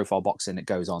high profile boxing that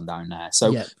goes on down there.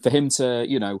 So for him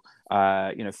to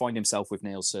find himself with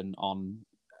Neilson on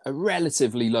a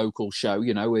relatively local show,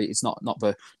 it's not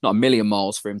a million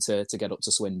miles for him to get up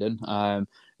to Swindon. I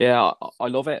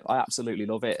love it. I absolutely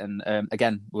love it. And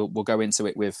again, we'll go into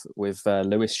it with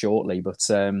Lewis shortly, but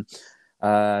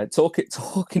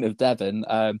talking of Devon,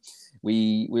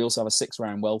 we also have a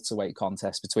 6-round welterweight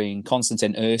contest between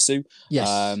Konstantin Ursu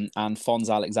and Fons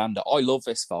Alexander. I love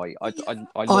this fight. I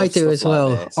do as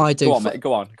well. This. I do. Go on, mate.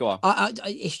 Go on.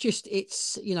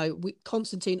 It's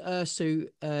Konstantin Ursu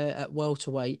at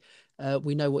welterweight.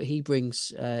 We know what he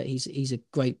brings. He's a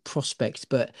great prospect,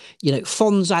 but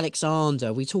Fons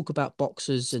Alexander. We talk about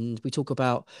boxers and we talk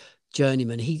about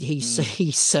journeyman.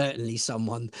 He's certainly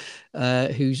someone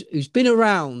who's been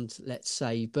around, let's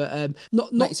say, but not.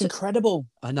 It's incredible.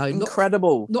 I know,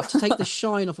 incredible. Not to take the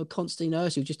shine off of Konstantin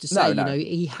Ursu, just to say,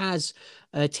 he has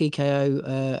a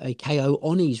TKO, a KO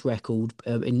on his record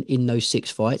in those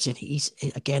 6 fights, and he's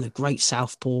again a great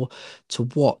southpaw to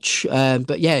watch.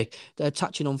 But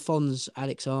touching on Fons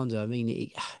Alexander, I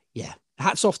mean,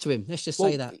 hats off to him. Let's just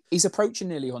say that. He's approaching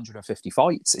nearly 150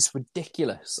 fights. It's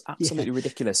ridiculous. Absolutely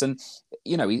ridiculous. And,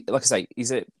 like I say,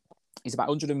 he's about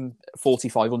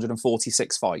 145,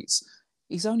 146 fights.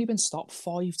 He's only been stopped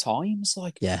 5 times.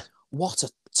 What a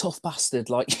tough bastard.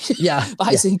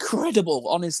 That's incredible,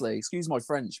 honestly. Excuse my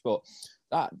French, but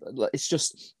it's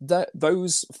just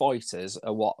those fighters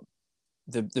are what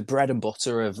the bread and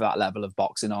butter of that level of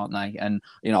boxing, aren't they? And,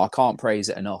 I can't praise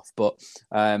it enough. But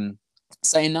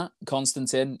saying that,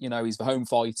 Konstantin, he's the home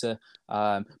fighter.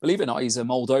 Believe it or not, he's a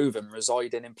Moldovan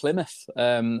residing in Plymouth,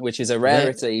 which is a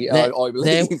rarity, I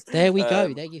believe. There we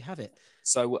go. There you have it.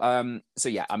 So I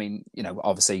mean,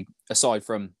 obviously, aside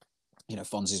from,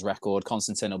 Fonz's record,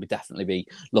 Konstantin will definitely be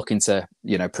looking to,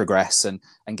 progress and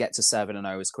get to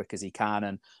 7-0 as quick as he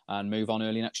can and move on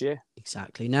early next year.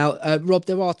 Exactly. Now, Rob,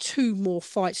 there are 2 more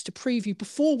fights to preview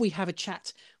before we have a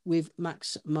chat with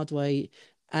Max Mudway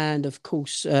and, of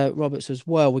course, Roberts as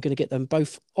well. We're going to get them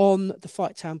both on the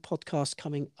Fight Town podcast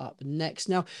coming up next.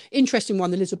 Now, interesting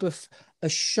one, Elizabeth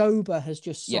Ashoba has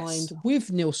just signed with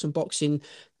Neilson Boxing.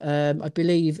 I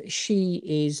believe she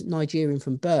is Nigerian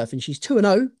from birth, and she's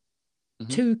 2-0,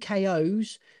 2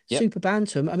 KOs, Super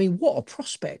Bantam. I mean, what a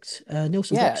prospect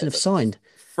Neilson Boxing have signed.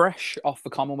 Fresh off the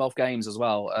Commonwealth Games as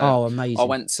well. Amazing. I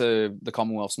went to the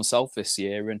Commonwealths myself this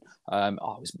year, and it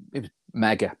was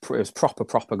mega. It was proper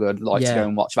good. To go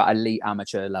and watch that elite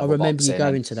amateur level. I remember boxing. You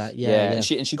going to that. And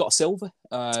she got a silver,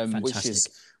 which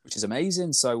is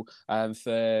amazing. So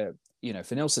for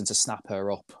Neilson to snap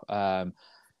her up,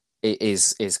 it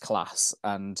is class,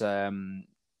 and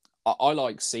I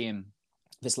like seeing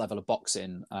this level of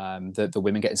boxing, the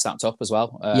women getting snapped up as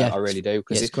well. I really do,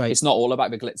 because it's not all about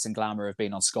the glitz and glamour of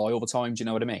being on Sky all the time. Do you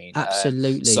know what I mean?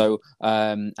 Absolutely.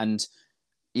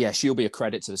 She'll be a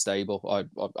credit to the stable.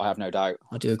 I have no doubt.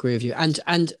 I do agree with you. And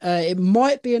it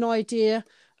might be an idea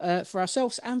for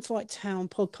ourselves and Fight Town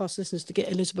podcast listeners to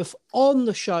get Elizabeth on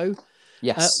the show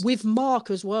Yes. with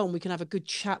Mark as well, and we can have a good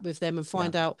chat with them and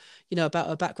find out, about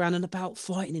her background and about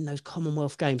fighting in those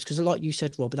Commonwealth Games. Because, like you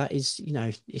said, Rob, that is,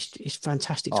 it's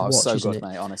fantastic to Oh, it's watch, so isn't good, it?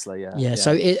 mate. Honestly, yeah. Yeah.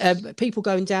 So, people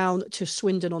going down to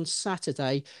Swindon on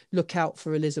Saturday, look out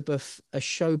for Elizabeth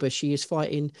Ashoba. She is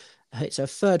fighting. It's her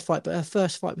third fight, but her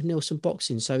first fight with Neilson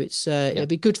Boxing. So it'd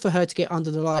be good for her to get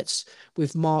under the lights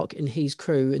with Mark and his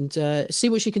crew and see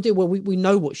what she can do. Well, we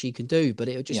know what she can do, but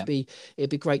it'd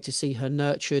be great to see her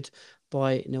nurtured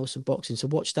by Neilson Boxing. So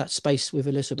watch that space with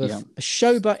Elizabeth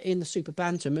Ashoba in the Super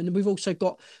Bantam. And we've also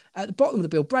got at the bottom of the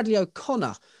bill, Bradley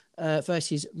O'Connor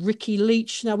versus Ricky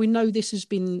Leach. Now, we know this has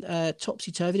been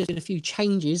topsy-turvy. There's been a few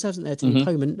changes, hasn't there, to the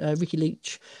opponent. Ricky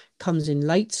Leach comes in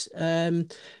late.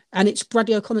 And it's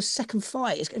Bradley O'Connor's second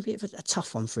fight. It's going to be a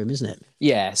tough one for him, isn't it?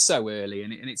 Yeah, so early,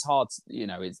 and it's hard.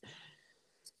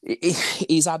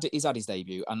 He's had his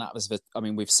debut, and that was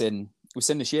we've seen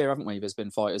this year, haven't we? There's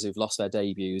been fighters who've lost their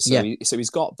debuts, so he's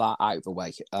got that out of the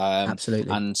way.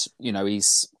 Absolutely, and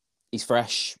he's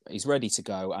fresh, he's ready to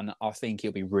go, and I think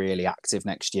he'll be really active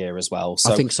next year as well.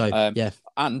 So I think so.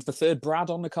 And the third Brad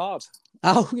on the card.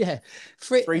 Oh yeah,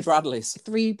 three Bradleys.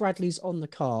 Three Bradleys on the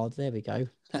card. There we go.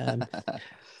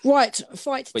 Right,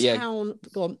 fight but town.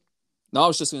 Go on. No, I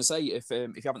was just going to say, if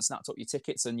you haven't snapped up your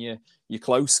tickets and you're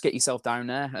close, get yourself down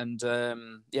there and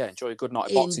enjoy a good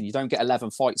night of boxing. You don't get 11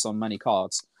 fights on many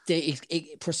cards.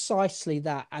 Precisely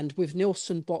that. And with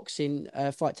Neilson Boxing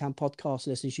Fight Town podcast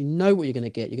listeners, you know what you're going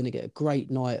to get. You're going to get a great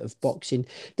night of boxing.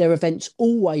 Their events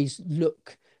always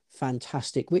look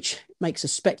fantastic, which makes a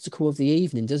spectacle of the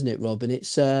evening, doesn't it, Rob? And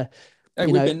it's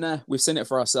we've been there. We've seen it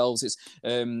for ourselves. It's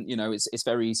it's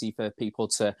very easy for people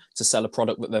to sell a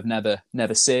product that they've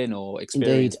never seen or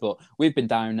experienced. Indeed. But we've been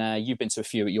down there. You've been to a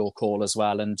few at your call as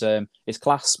well, and it's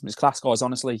class. It's class, guys.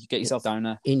 Honestly, get yourself down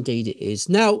there. Indeed, it is.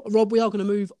 Now, Rob, we are going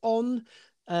to move on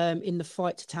in the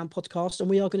Fight to Town podcast, and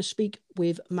we are going to speak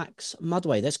with Max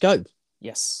Mudway. Let's go.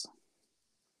 Yes.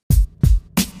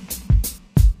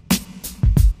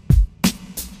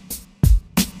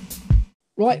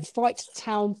 Right, Fight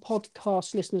Town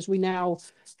podcast listeners, we now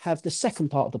have the second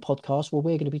part of the podcast where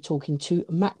we're going to be talking to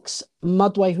Max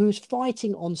Mudway, who's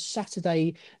fighting on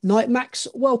Saturday night. Max,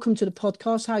 welcome to the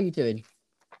podcast. How are you doing?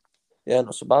 Yeah,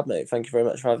 not so bad, mate. Thank you very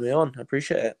much for having me on. I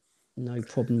appreciate it. No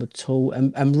problem at all.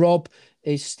 And Rob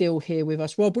is still here with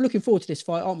us. Rob, we're looking forward to this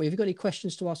fight, aren't we? Have you got any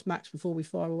questions to ask Max before we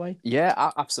fire away?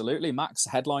 Yeah, absolutely. Max,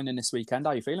 headlining this weekend.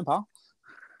 How are you feeling, pal?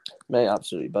 Mate,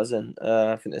 absolutely buzzing.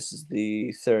 I think this is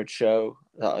the third show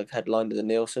that I've headlined at the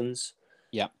Neilsons.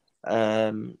 Yeah.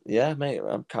 Yeah, mate,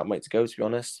 I can't wait to go, to be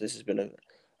honest. This has been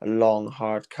a long,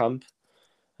 hard camp.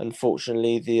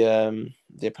 Unfortunately, the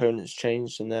opponents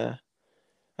changed and a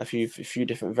few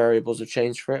different variables have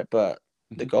changed for it, but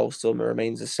the goal still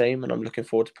remains the same, and I'm looking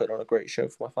forward to putting on a great show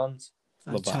for my fans.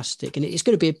 Fantastic. And it's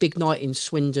going to be a big night in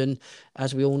Swindon,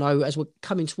 as we all know, as we're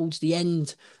coming towards the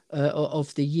end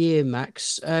of the year,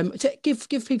 Max. To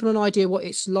give people an idea what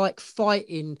it's like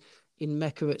fighting in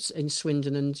Mecca in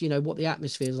Swindon and, what the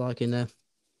atmosphere is like in there.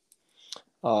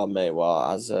 Oh, mate,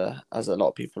 well, as a lot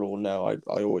of people all know,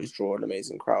 I always draw an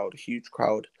amazing crowd, a huge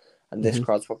crowd. And this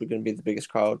crowd's probably going to be the biggest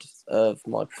crowd of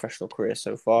my professional career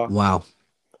so far. Wow.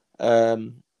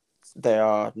 They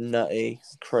are nutty,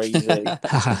 crazy,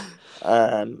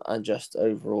 and just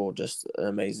overall just an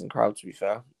amazing crowd, to be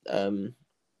fair.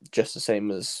 Just the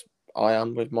same as I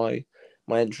am with my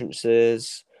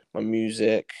entrances, my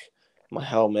music, my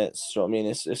helmets. So I mean,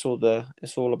 it's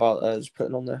all about us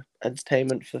putting on the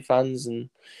entertainment for the fans, and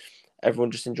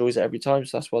everyone just enjoys it every time.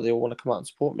 So that's why they all want to come out and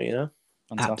support me,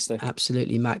 Fantastic.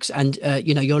 Absolutely, Max. And,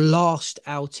 your last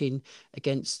outing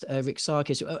against Rick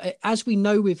Sarkis, as we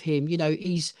know with him,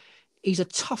 he's a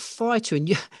tough fighter. And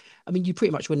you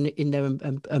pretty much went in there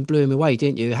and blew him away,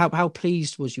 didn't you? How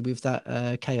pleased was you with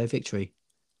that KO victory?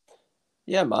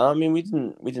 Yeah, man. I mean, we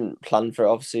didn't plan for it,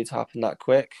 obviously, to happen that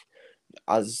quick,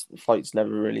 as fights never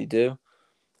really do.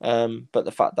 But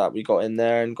the fact that we got in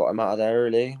there and got him out of there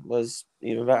early was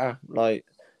even better. Like,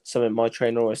 something my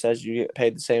trainer always says, you get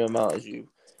paid the same amount as you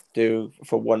do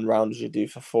for one round as you do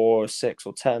for 4 or 6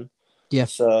 or 10. Yeah.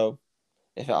 So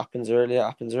if it happens early, it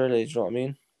happens early. Do you know what I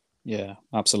mean? Yeah,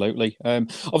 absolutely.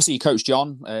 Obviously, Coach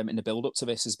John in the build up to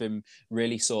this has been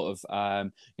really sort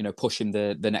of pushing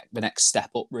the next step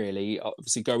up. Really,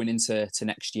 obviously going into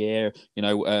next year.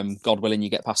 God willing, you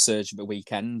get past surgery the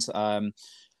weekend.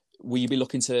 Will you be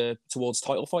looking towards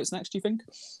title fights next? Do you think?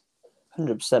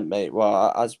 100%, mate.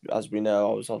 Well, as we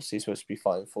know, I was obviously supposed to be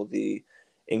fighting for the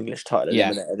English title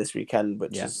eliminator this weekend,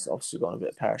 which has obviously gone a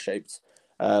bit pear-shaped.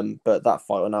 But that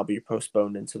fight will now be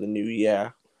postponed into the new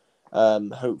year.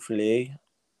 Hopefully,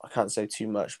 I can't say too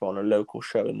much, but on a local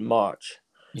show in March,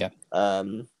 Yeah.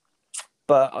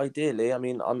 But ideally, I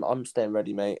mean, I'm staying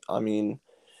ready, mate. I mean,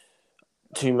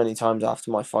 too many times after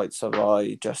my fights have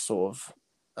I just sort of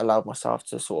allowed myself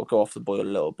to sort of go off the boil a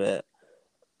little bit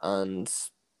and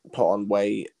put on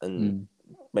weight and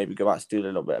maybe go back to do a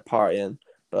little bit of partying.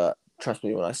 But trust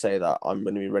me when I say that, I'm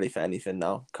going to be ready for anything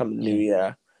now. Come the new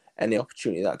year, any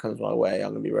opportunity that comes my way,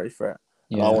 I'm going to be ready for it.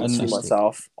 And I want to see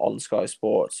myself on Sky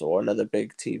Sports or another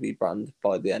big TV brand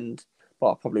by the end,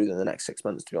 well, probably within the next 6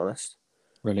 months, to be honest.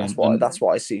 Brilliant. That's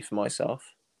what I see for myself.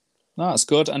 No, that's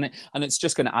good, and it's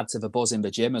just going to add to the buzz in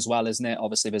the gym as well, isn't it?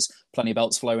 Obviously, there's plenty of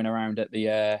belts flowing around at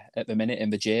the minute in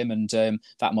the gym, and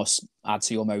that must add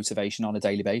to your motivation on a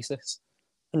daily basis.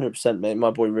 100%, mate.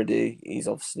 My boy Riddy, he's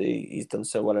done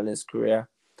so well in his career.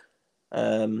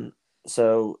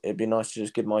 So it'd be nice to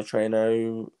just give my trainer,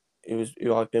 who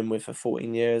I've been with for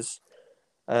 14 years,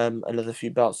 another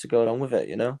few belts to go along with it.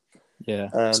 You know.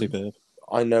 Yeah, superb.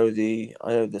 I know the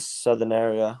southern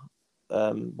area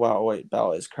welterweight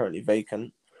belt is currently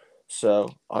vacant, so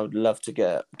I would love to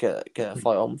get a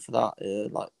fight on for that,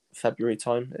 like February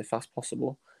time, if that's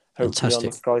possible. Hopefully on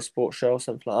the Sky Sports show or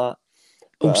something like that.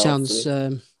 All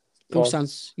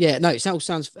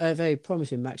sounds very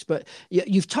promising, Max. But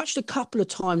you've touched a couple of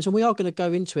times, and we are going to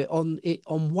go into it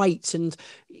on weights. And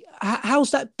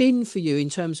how's that been for you in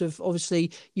terms of,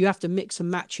 obviously you have to mix and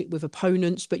match it with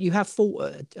opponents, but you have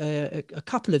fought a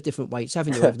couple of different weights,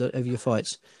 haven't you, over your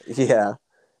fights? Yeah.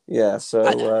 So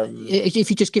if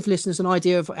you just give listeners an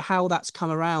idea of how that's come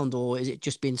around, or is it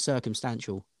just been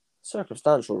circumstantial?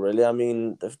 Circumstantial, really. I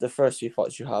mean, the first few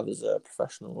fights you have as a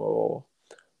professional, or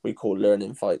we call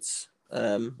learning fights.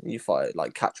 You fight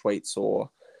like catch weights, or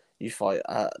you fight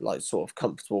at like sort of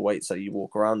comfortable weights that you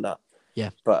walk around at. Yeah.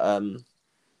 But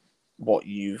what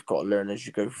you've got to learn as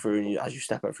you go through and as you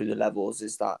step up through the levels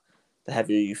is that the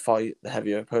heavier you fight, the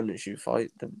heavier opponents you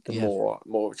fight, the more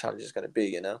of a challenge it's going to be.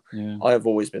 You know. Yeah. I have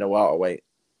always been a welterweight.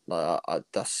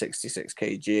 That's 66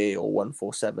 kg or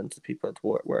 147 to people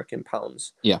that work in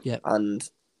pounds. Yeah. And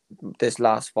this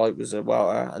last fight was a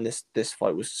welter, and this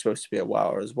fight was supposed to be a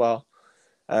welter as well.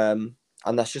 And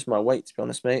that's just my weight, to be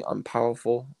honest, mate. I'm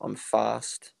powerful, I'm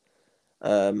fast,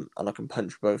 and I can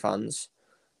punch with both hands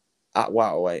at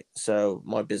welterweight. So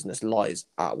my business lies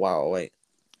at welterweight.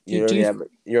 You're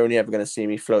only ever going to see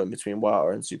me floating between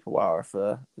welter and super welter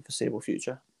for the foreseeable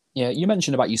future. Yeah, you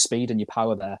mentioned about your speed and your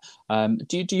power there.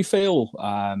 Do you feel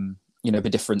the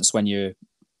difference when you're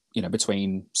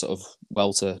between sort of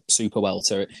welter, super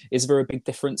welter? Is there a big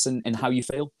difference in how you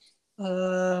feel?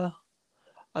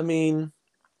 I mean,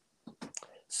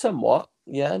 somewhat,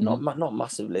 yeah, not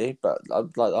massively, but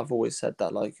I've always said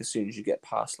that, like, as soon as you get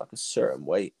past like a certain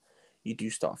weight, you do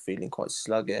start feeling quite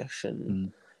sluggish,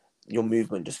 and your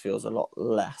movement just feels a lot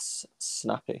less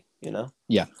snappy, you know?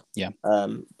 Yeah.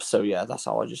 So yeah, that's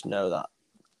how I just know that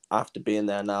after being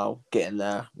there now, getting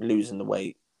there, losing the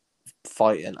weight,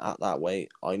 fighting at that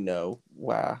weight, I know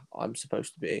where I'm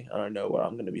supposed to be, and I know where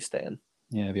I'm going to be staying.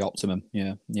 Yeah, the optimum.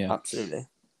 Yeah. Absolutely.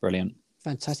 Brilliant.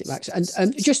 Fantastic, Max.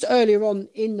 And just earlier on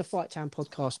in the Fight Town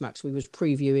podcast, Max, we was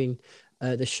previewing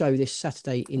the show this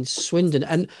Saturday in Swindon,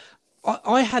 and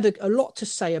I had a lot to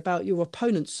say about your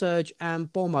opponent, Serge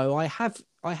and Bomo.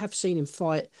 I have seen him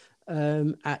fight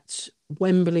at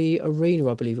Wembley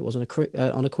Arena, I believe it was, on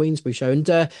a Queensbury show, and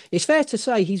it's fair to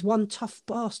say he's one tough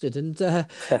bastard. And I'm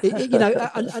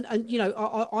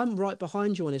right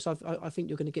behind you on this. I think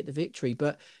you're going to get the victory,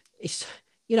 but it's.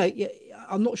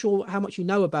 I'm not sure how much you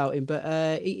know about him,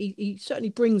 but he certainly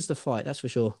brings the fight. That's for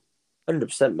sure.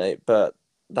 100%, mate. But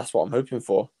that's what I'm hoping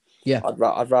for. Yeah,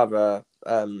 I'd rather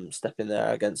step in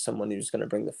there against someone who's going to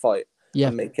bring the fight. Yeah,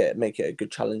 and make it a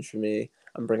good challenge for me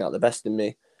and bring out the best in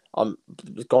me. I'm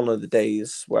gone are the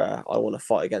days where I want to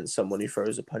fight against someone who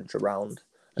throws a punch around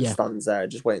and stands there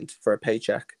just waiting for a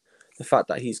paycheck. The fact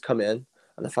that he's come in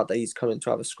and the fact that he's coming to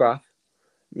have a scrap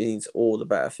means all the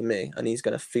better for me, and he's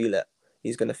going to feel it.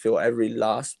 He's going to feel every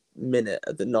last minute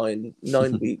of the nine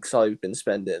weeks I've been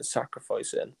spending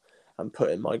sacrificing and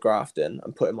putting my graft in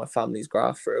and putting my family's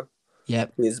graft through. Yeah,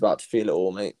 He's about to feel it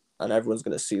all, mate, and everyone's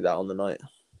going to see that on the night.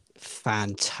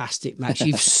 Fantastic, Max.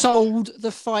 You've sold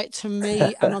the fight to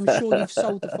me, and I'm sure you've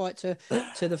sold the fight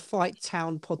to the Fight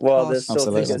Town podcast. Well, there's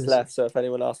still tickets left, so if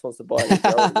anyone else wants to buy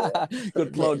it,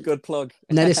 good plug.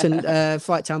 Now listen,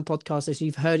 Fight Town podcast,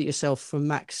 you've heard it yourself from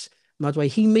Max Mudway.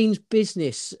 He means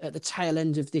business at the tail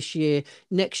end of this year.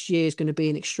 Next year is going to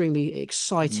be an extremely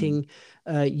exciting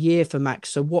year for Max.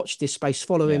 So watch this space.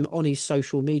 Follow him on his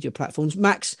social media platforms.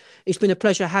 Max, it's been a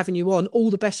pleasure having you on.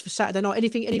 All the best for Saturday night.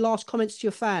 Any last comments to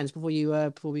your fans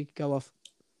before we go off?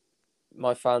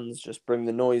 My fans, just bring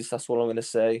the noise. That's all I'm going to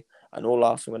say. And all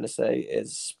else I'm going to say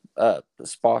is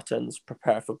Spartans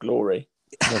prepare for glory.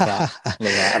 Love that. Love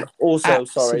that. And also,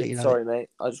 Absolutely love sorry, mate.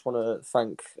 I just want to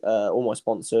thank all my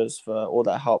sponsors for all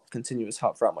their help, continuous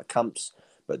help throughout my camps.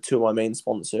 But two of my main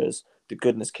sponsors, the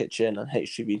Goodness Kitchen and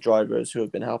HGV Drivers, who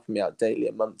have been helping me out daily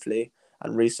and monthly.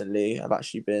 And recently, I've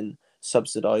actually been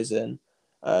subsidising,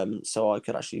 so I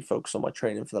could actually focus on my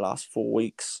training for the last 4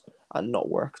 weeks and not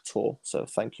work at all. So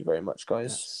thank you very much,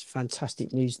 guys. That's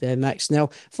fantastic news there, Max. Now,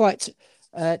 Fight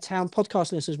Town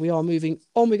podcast listeners, we are moving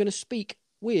on. We're going to speak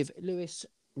with Lewis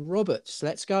Roberts.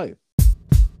 Let's go.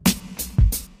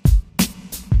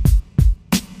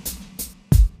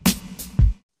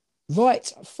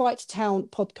 Right, Fight Town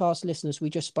podcast listeners, we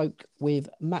just spoke with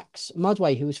Max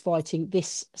Mudway, who is fighting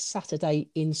this Saturday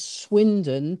in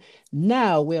Swindon.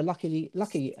 Now we're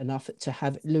lucky enough to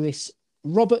have Lewis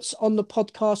Roberts on the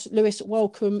podcast. Lewis,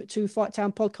 welcome to Fight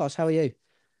Town podcast. How are you?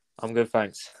 I'm good,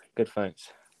 thanks. Good, thanks.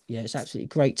 Yeah, it's absolutely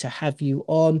great to have you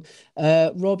on.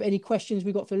 Rob, any questions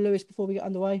we got for Lewis before we get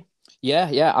underway?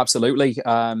 Yeah, absolutely.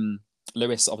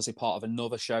 Lewis, obviously part of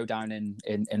another show down in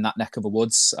that neck of the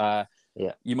woods.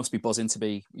 Yeah, you must be buzzing to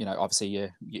be, obviously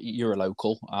you're a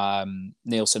local.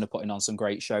 Neilson are putting on some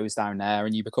great shows down there,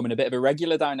 and you're becoming a bit of a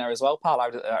regular down there as well, pal. How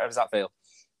does that feel?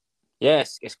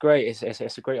 Yes, it's great.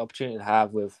 It's a great opportunity to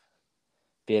have with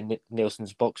being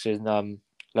Neilson's boxing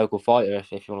local fighter,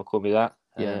 if you want to call me that.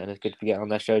 Yeah, and it's good to be getting on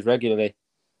their shows regularly.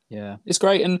 Yeah, it's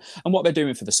great, and what they're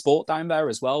doing for the sport down there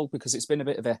as well, because it's been a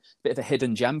bit of a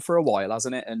hidden gem for a while,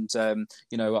 hasn't it? And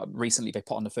recently they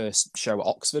put on the first show at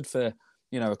Oxford for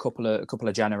a couple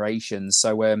of generations.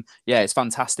 So yeah, it's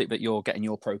fantastic that you're getting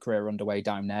your pro career underway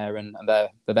down there, and they're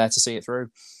there to see it through.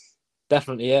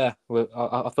 Definitely, yeah.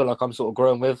 I feel like I'm sort of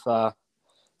growing with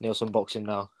Neilson Boxing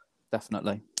now.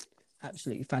 Definitely.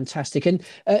 Absolutely fantastic. And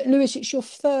Lewis, it's your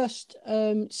first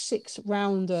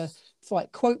 6-rounder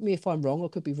fight. Quote me if I'm wrong. I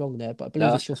could be wrong there, but I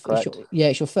believe it's your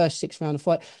first 6-rounder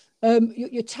fight.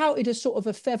 You're touted as sort of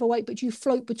a featherweight, but do you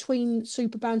float between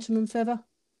super bantam and feather?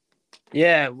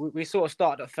 Yeah, we sort of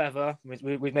started at feather.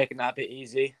 We're making that a bit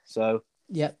easy. So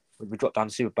yeah, we dropped down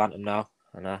to super bantam now,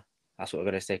 and that's what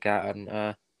we're going to stick at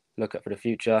and look at for the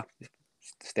future.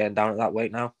 Staying down at that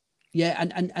weight now. Yeah,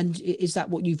 and is that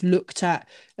what you've looked at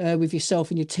with yourself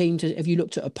and your team? Have you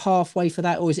looked at a pathway for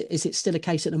that, or is it still a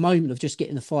case at the moment of just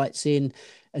getting the fights in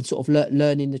and sort of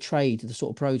learning the trade, the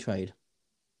sort of pro trade?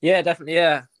 Yeah, definitely.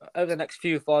 Yeah, over the next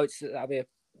few fights, that'll be a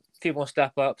few more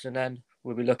step ups, and then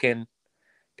we'll be looking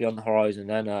beyond the horizon.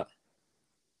 Then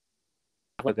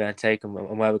we're going to take and where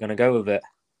we're going to go with it.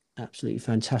 Absolutely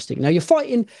fantastic. Now you're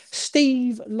fighting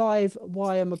Steve Live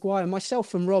Wire Maguire.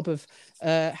 Myself and Rob have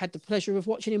had the pleasure of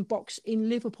watching him box in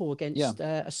Liverpool against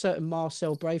a certain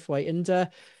Marcel Braithwaite. And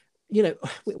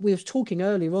we were talking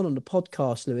earlier on the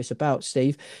podcast, Lewis, about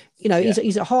Steve.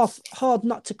 He's a hard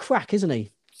nut to crack, isn't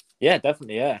he? Yeah,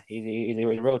 definitely. Yeah, he's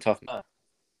a real tough man.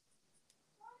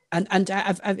 And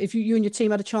if you and your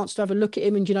team had a chance to have a look at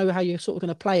him, and do you know how you're sort of going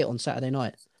to play it on Saturday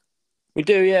night? We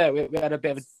do. Yeah, we had a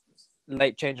bit of a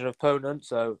late change of opponent,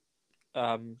 so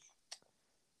but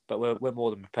we're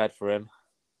more than prepared for him.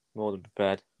 More than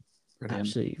prepared. Brilliant.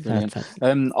 Absolutely. Brilliant.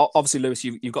 Obviously, Lewis,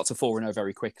 you've got to 4-0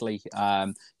 very quickly.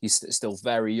 You're still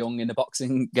very young in the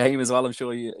boxing game as well. I'm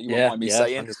sure you won't mind me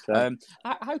saying.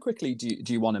 How quickly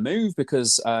do you want to move?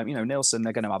 Because Neilson,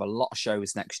 they're going to have a lot of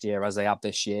shows next year as they have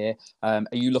this year. Are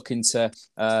you looking to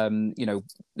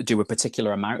do a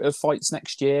particular amount of fights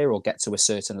next year, or get to a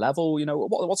certain level?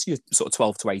 What's your sort of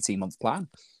 12 to 18 month plan?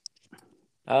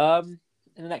 In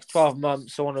the next 12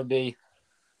 months, I want to be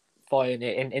fighting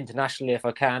it internationally if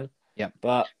I can. Yeah,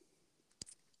 but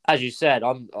as you said,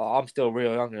 I'm still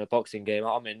real young in the boxing game.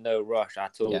 I'm in no rush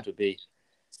at all to be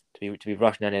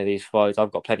rushing any of these fights.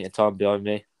 I've got plenty of time behind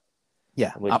me.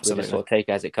 Yeah, we'll absolutely. just sort of take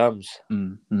it as it comes.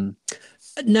 Mm-hmm.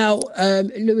 Now,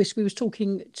 Lewis, we was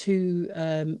talking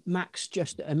to Max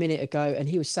just a minute ago, and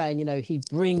he was saying, he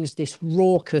brings this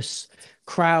raucous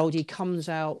crowd. He comes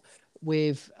out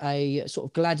with a sort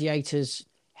of gladiator's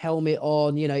helmet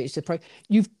on, it's the pro.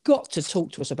 You've got to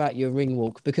talk to us about your ring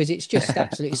walk, because it's just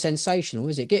absolutely sensational,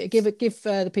 is it? Give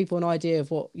the people an idea of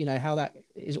what how that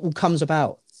all comes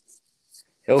about.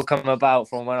 It all come about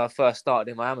from when I first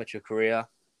started in my amateur career.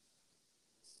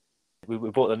 We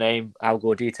brought the name Al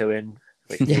Gordito in,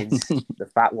 which means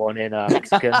the fat one in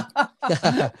Mexican,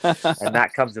 and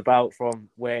that comes about from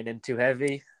weighing in too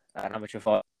heavy at an amateur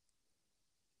fight.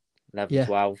 11,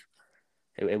 12.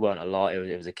 It weren't a lot.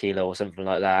 It was a kilo or something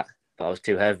like that. But I was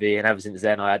too heavy, and ever since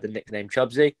then, I had the nickname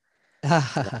Chubsy,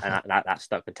 and that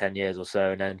stuck for 10 years or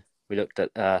so. And then we looked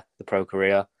at the pro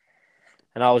career,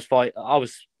 and I was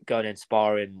going in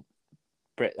sparring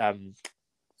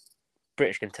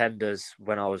British contenders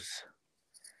when I was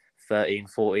 13,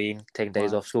 14, taking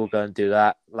days Wow. off school, go and do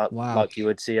that. Wow. Like you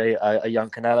would see a young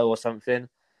Canelo or something.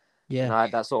 Yeah. And I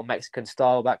had that sort of Mexican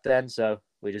style back then, so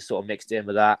we just sort of mixed it in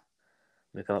with that.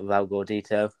 We come up with Al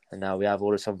Gordito, and now we have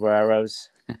all the sombreros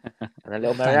and a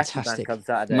little mariachi band Fantastic. come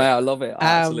Saturday. Mate, I love it. I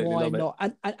absolutely Why love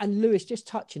not? And Lewis, just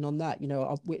touching on that,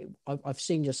 I've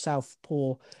seen your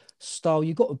southpaw style.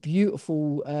 You've got a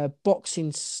beautiful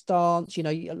boxing stance.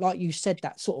 Like you said,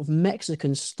 that sort of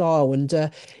Mexican style.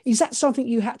 And is that something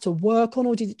you had to work on,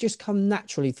 or did it just come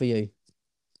naturally for you?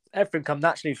 Everything come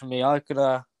naturally for me. I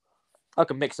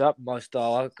can mix up my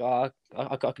style.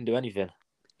 I can do anything.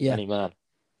 Yeah. Any man.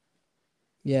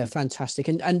 Yeah, fantastic.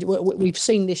 And we've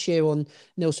seen this year on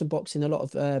Neilson Boxing a lot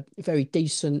of very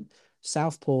decent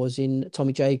southpaws in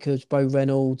Tommy Jacobs, Bo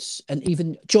Reynolds, and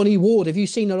even Johnny Ward. Have you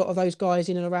seen a lot of those guys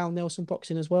in and around Neilson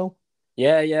Boxing as well?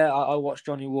 Yeah. I watched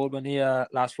Johnny Ward when he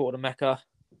last fought at the Mecca.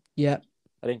 Yeah.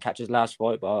 I didn't catch his last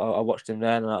fight, but I watched him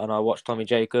then, and I watched Tommy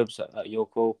Jacobs at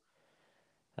York Hall.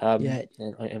 Yeah.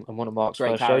 And one of Mark's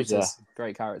Great first shows there. characters.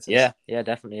 Great characters. Yeah,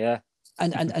 definitely, yeah.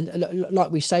 And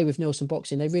like we say with Neilson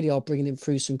Boxing, they really are bringing him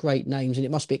through some great names, and it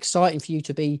must be exciting for you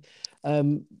to be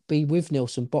with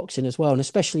Neilson Boxing as well, and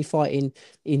especially fighting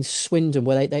in Swindon,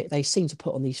 where they seem to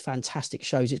put on these fantastic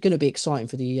shows. It's going to be exciting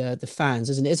for the fans,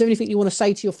 isn't it? Is there anything you want to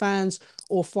say to your fans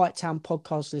or Fight Town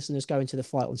podcast listeners going to the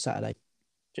fight on Saturday?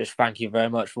 Just thank you very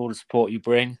much for all the support you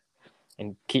bring,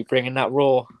 and keep bringing that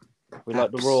raw. We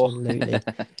like the raw. Absolutely.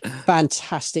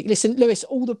 Fantastic. Listen, Lewis,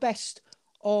 all the best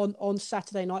on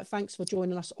Saturday night. Thanks for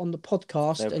joining us on the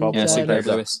podcast. No problem. Yeah, super,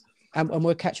 Lewis. And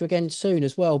we'll catch you again soon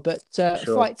as well. But Sure.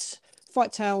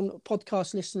 Fight Town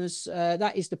podcast listeners,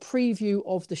 that is the preview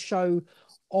of the show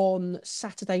on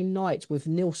Saturday night with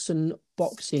Neilson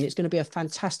Boxing. It's going to be a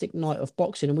fantastic night of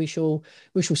boxing, and we shall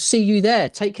see you there.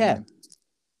 Take care.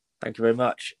 Thank you very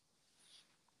much.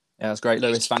 Yeah, that's great,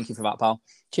 Lewis. Thank you for that, pal.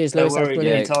 Cheers, Lewis. No That's worries,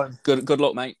 brilliant. anytime. Good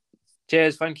luck, mate.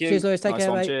 Cheers, thank you. Cheers, Lewis. Take Nice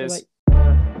care, one, mate. cheers. Bye-bye.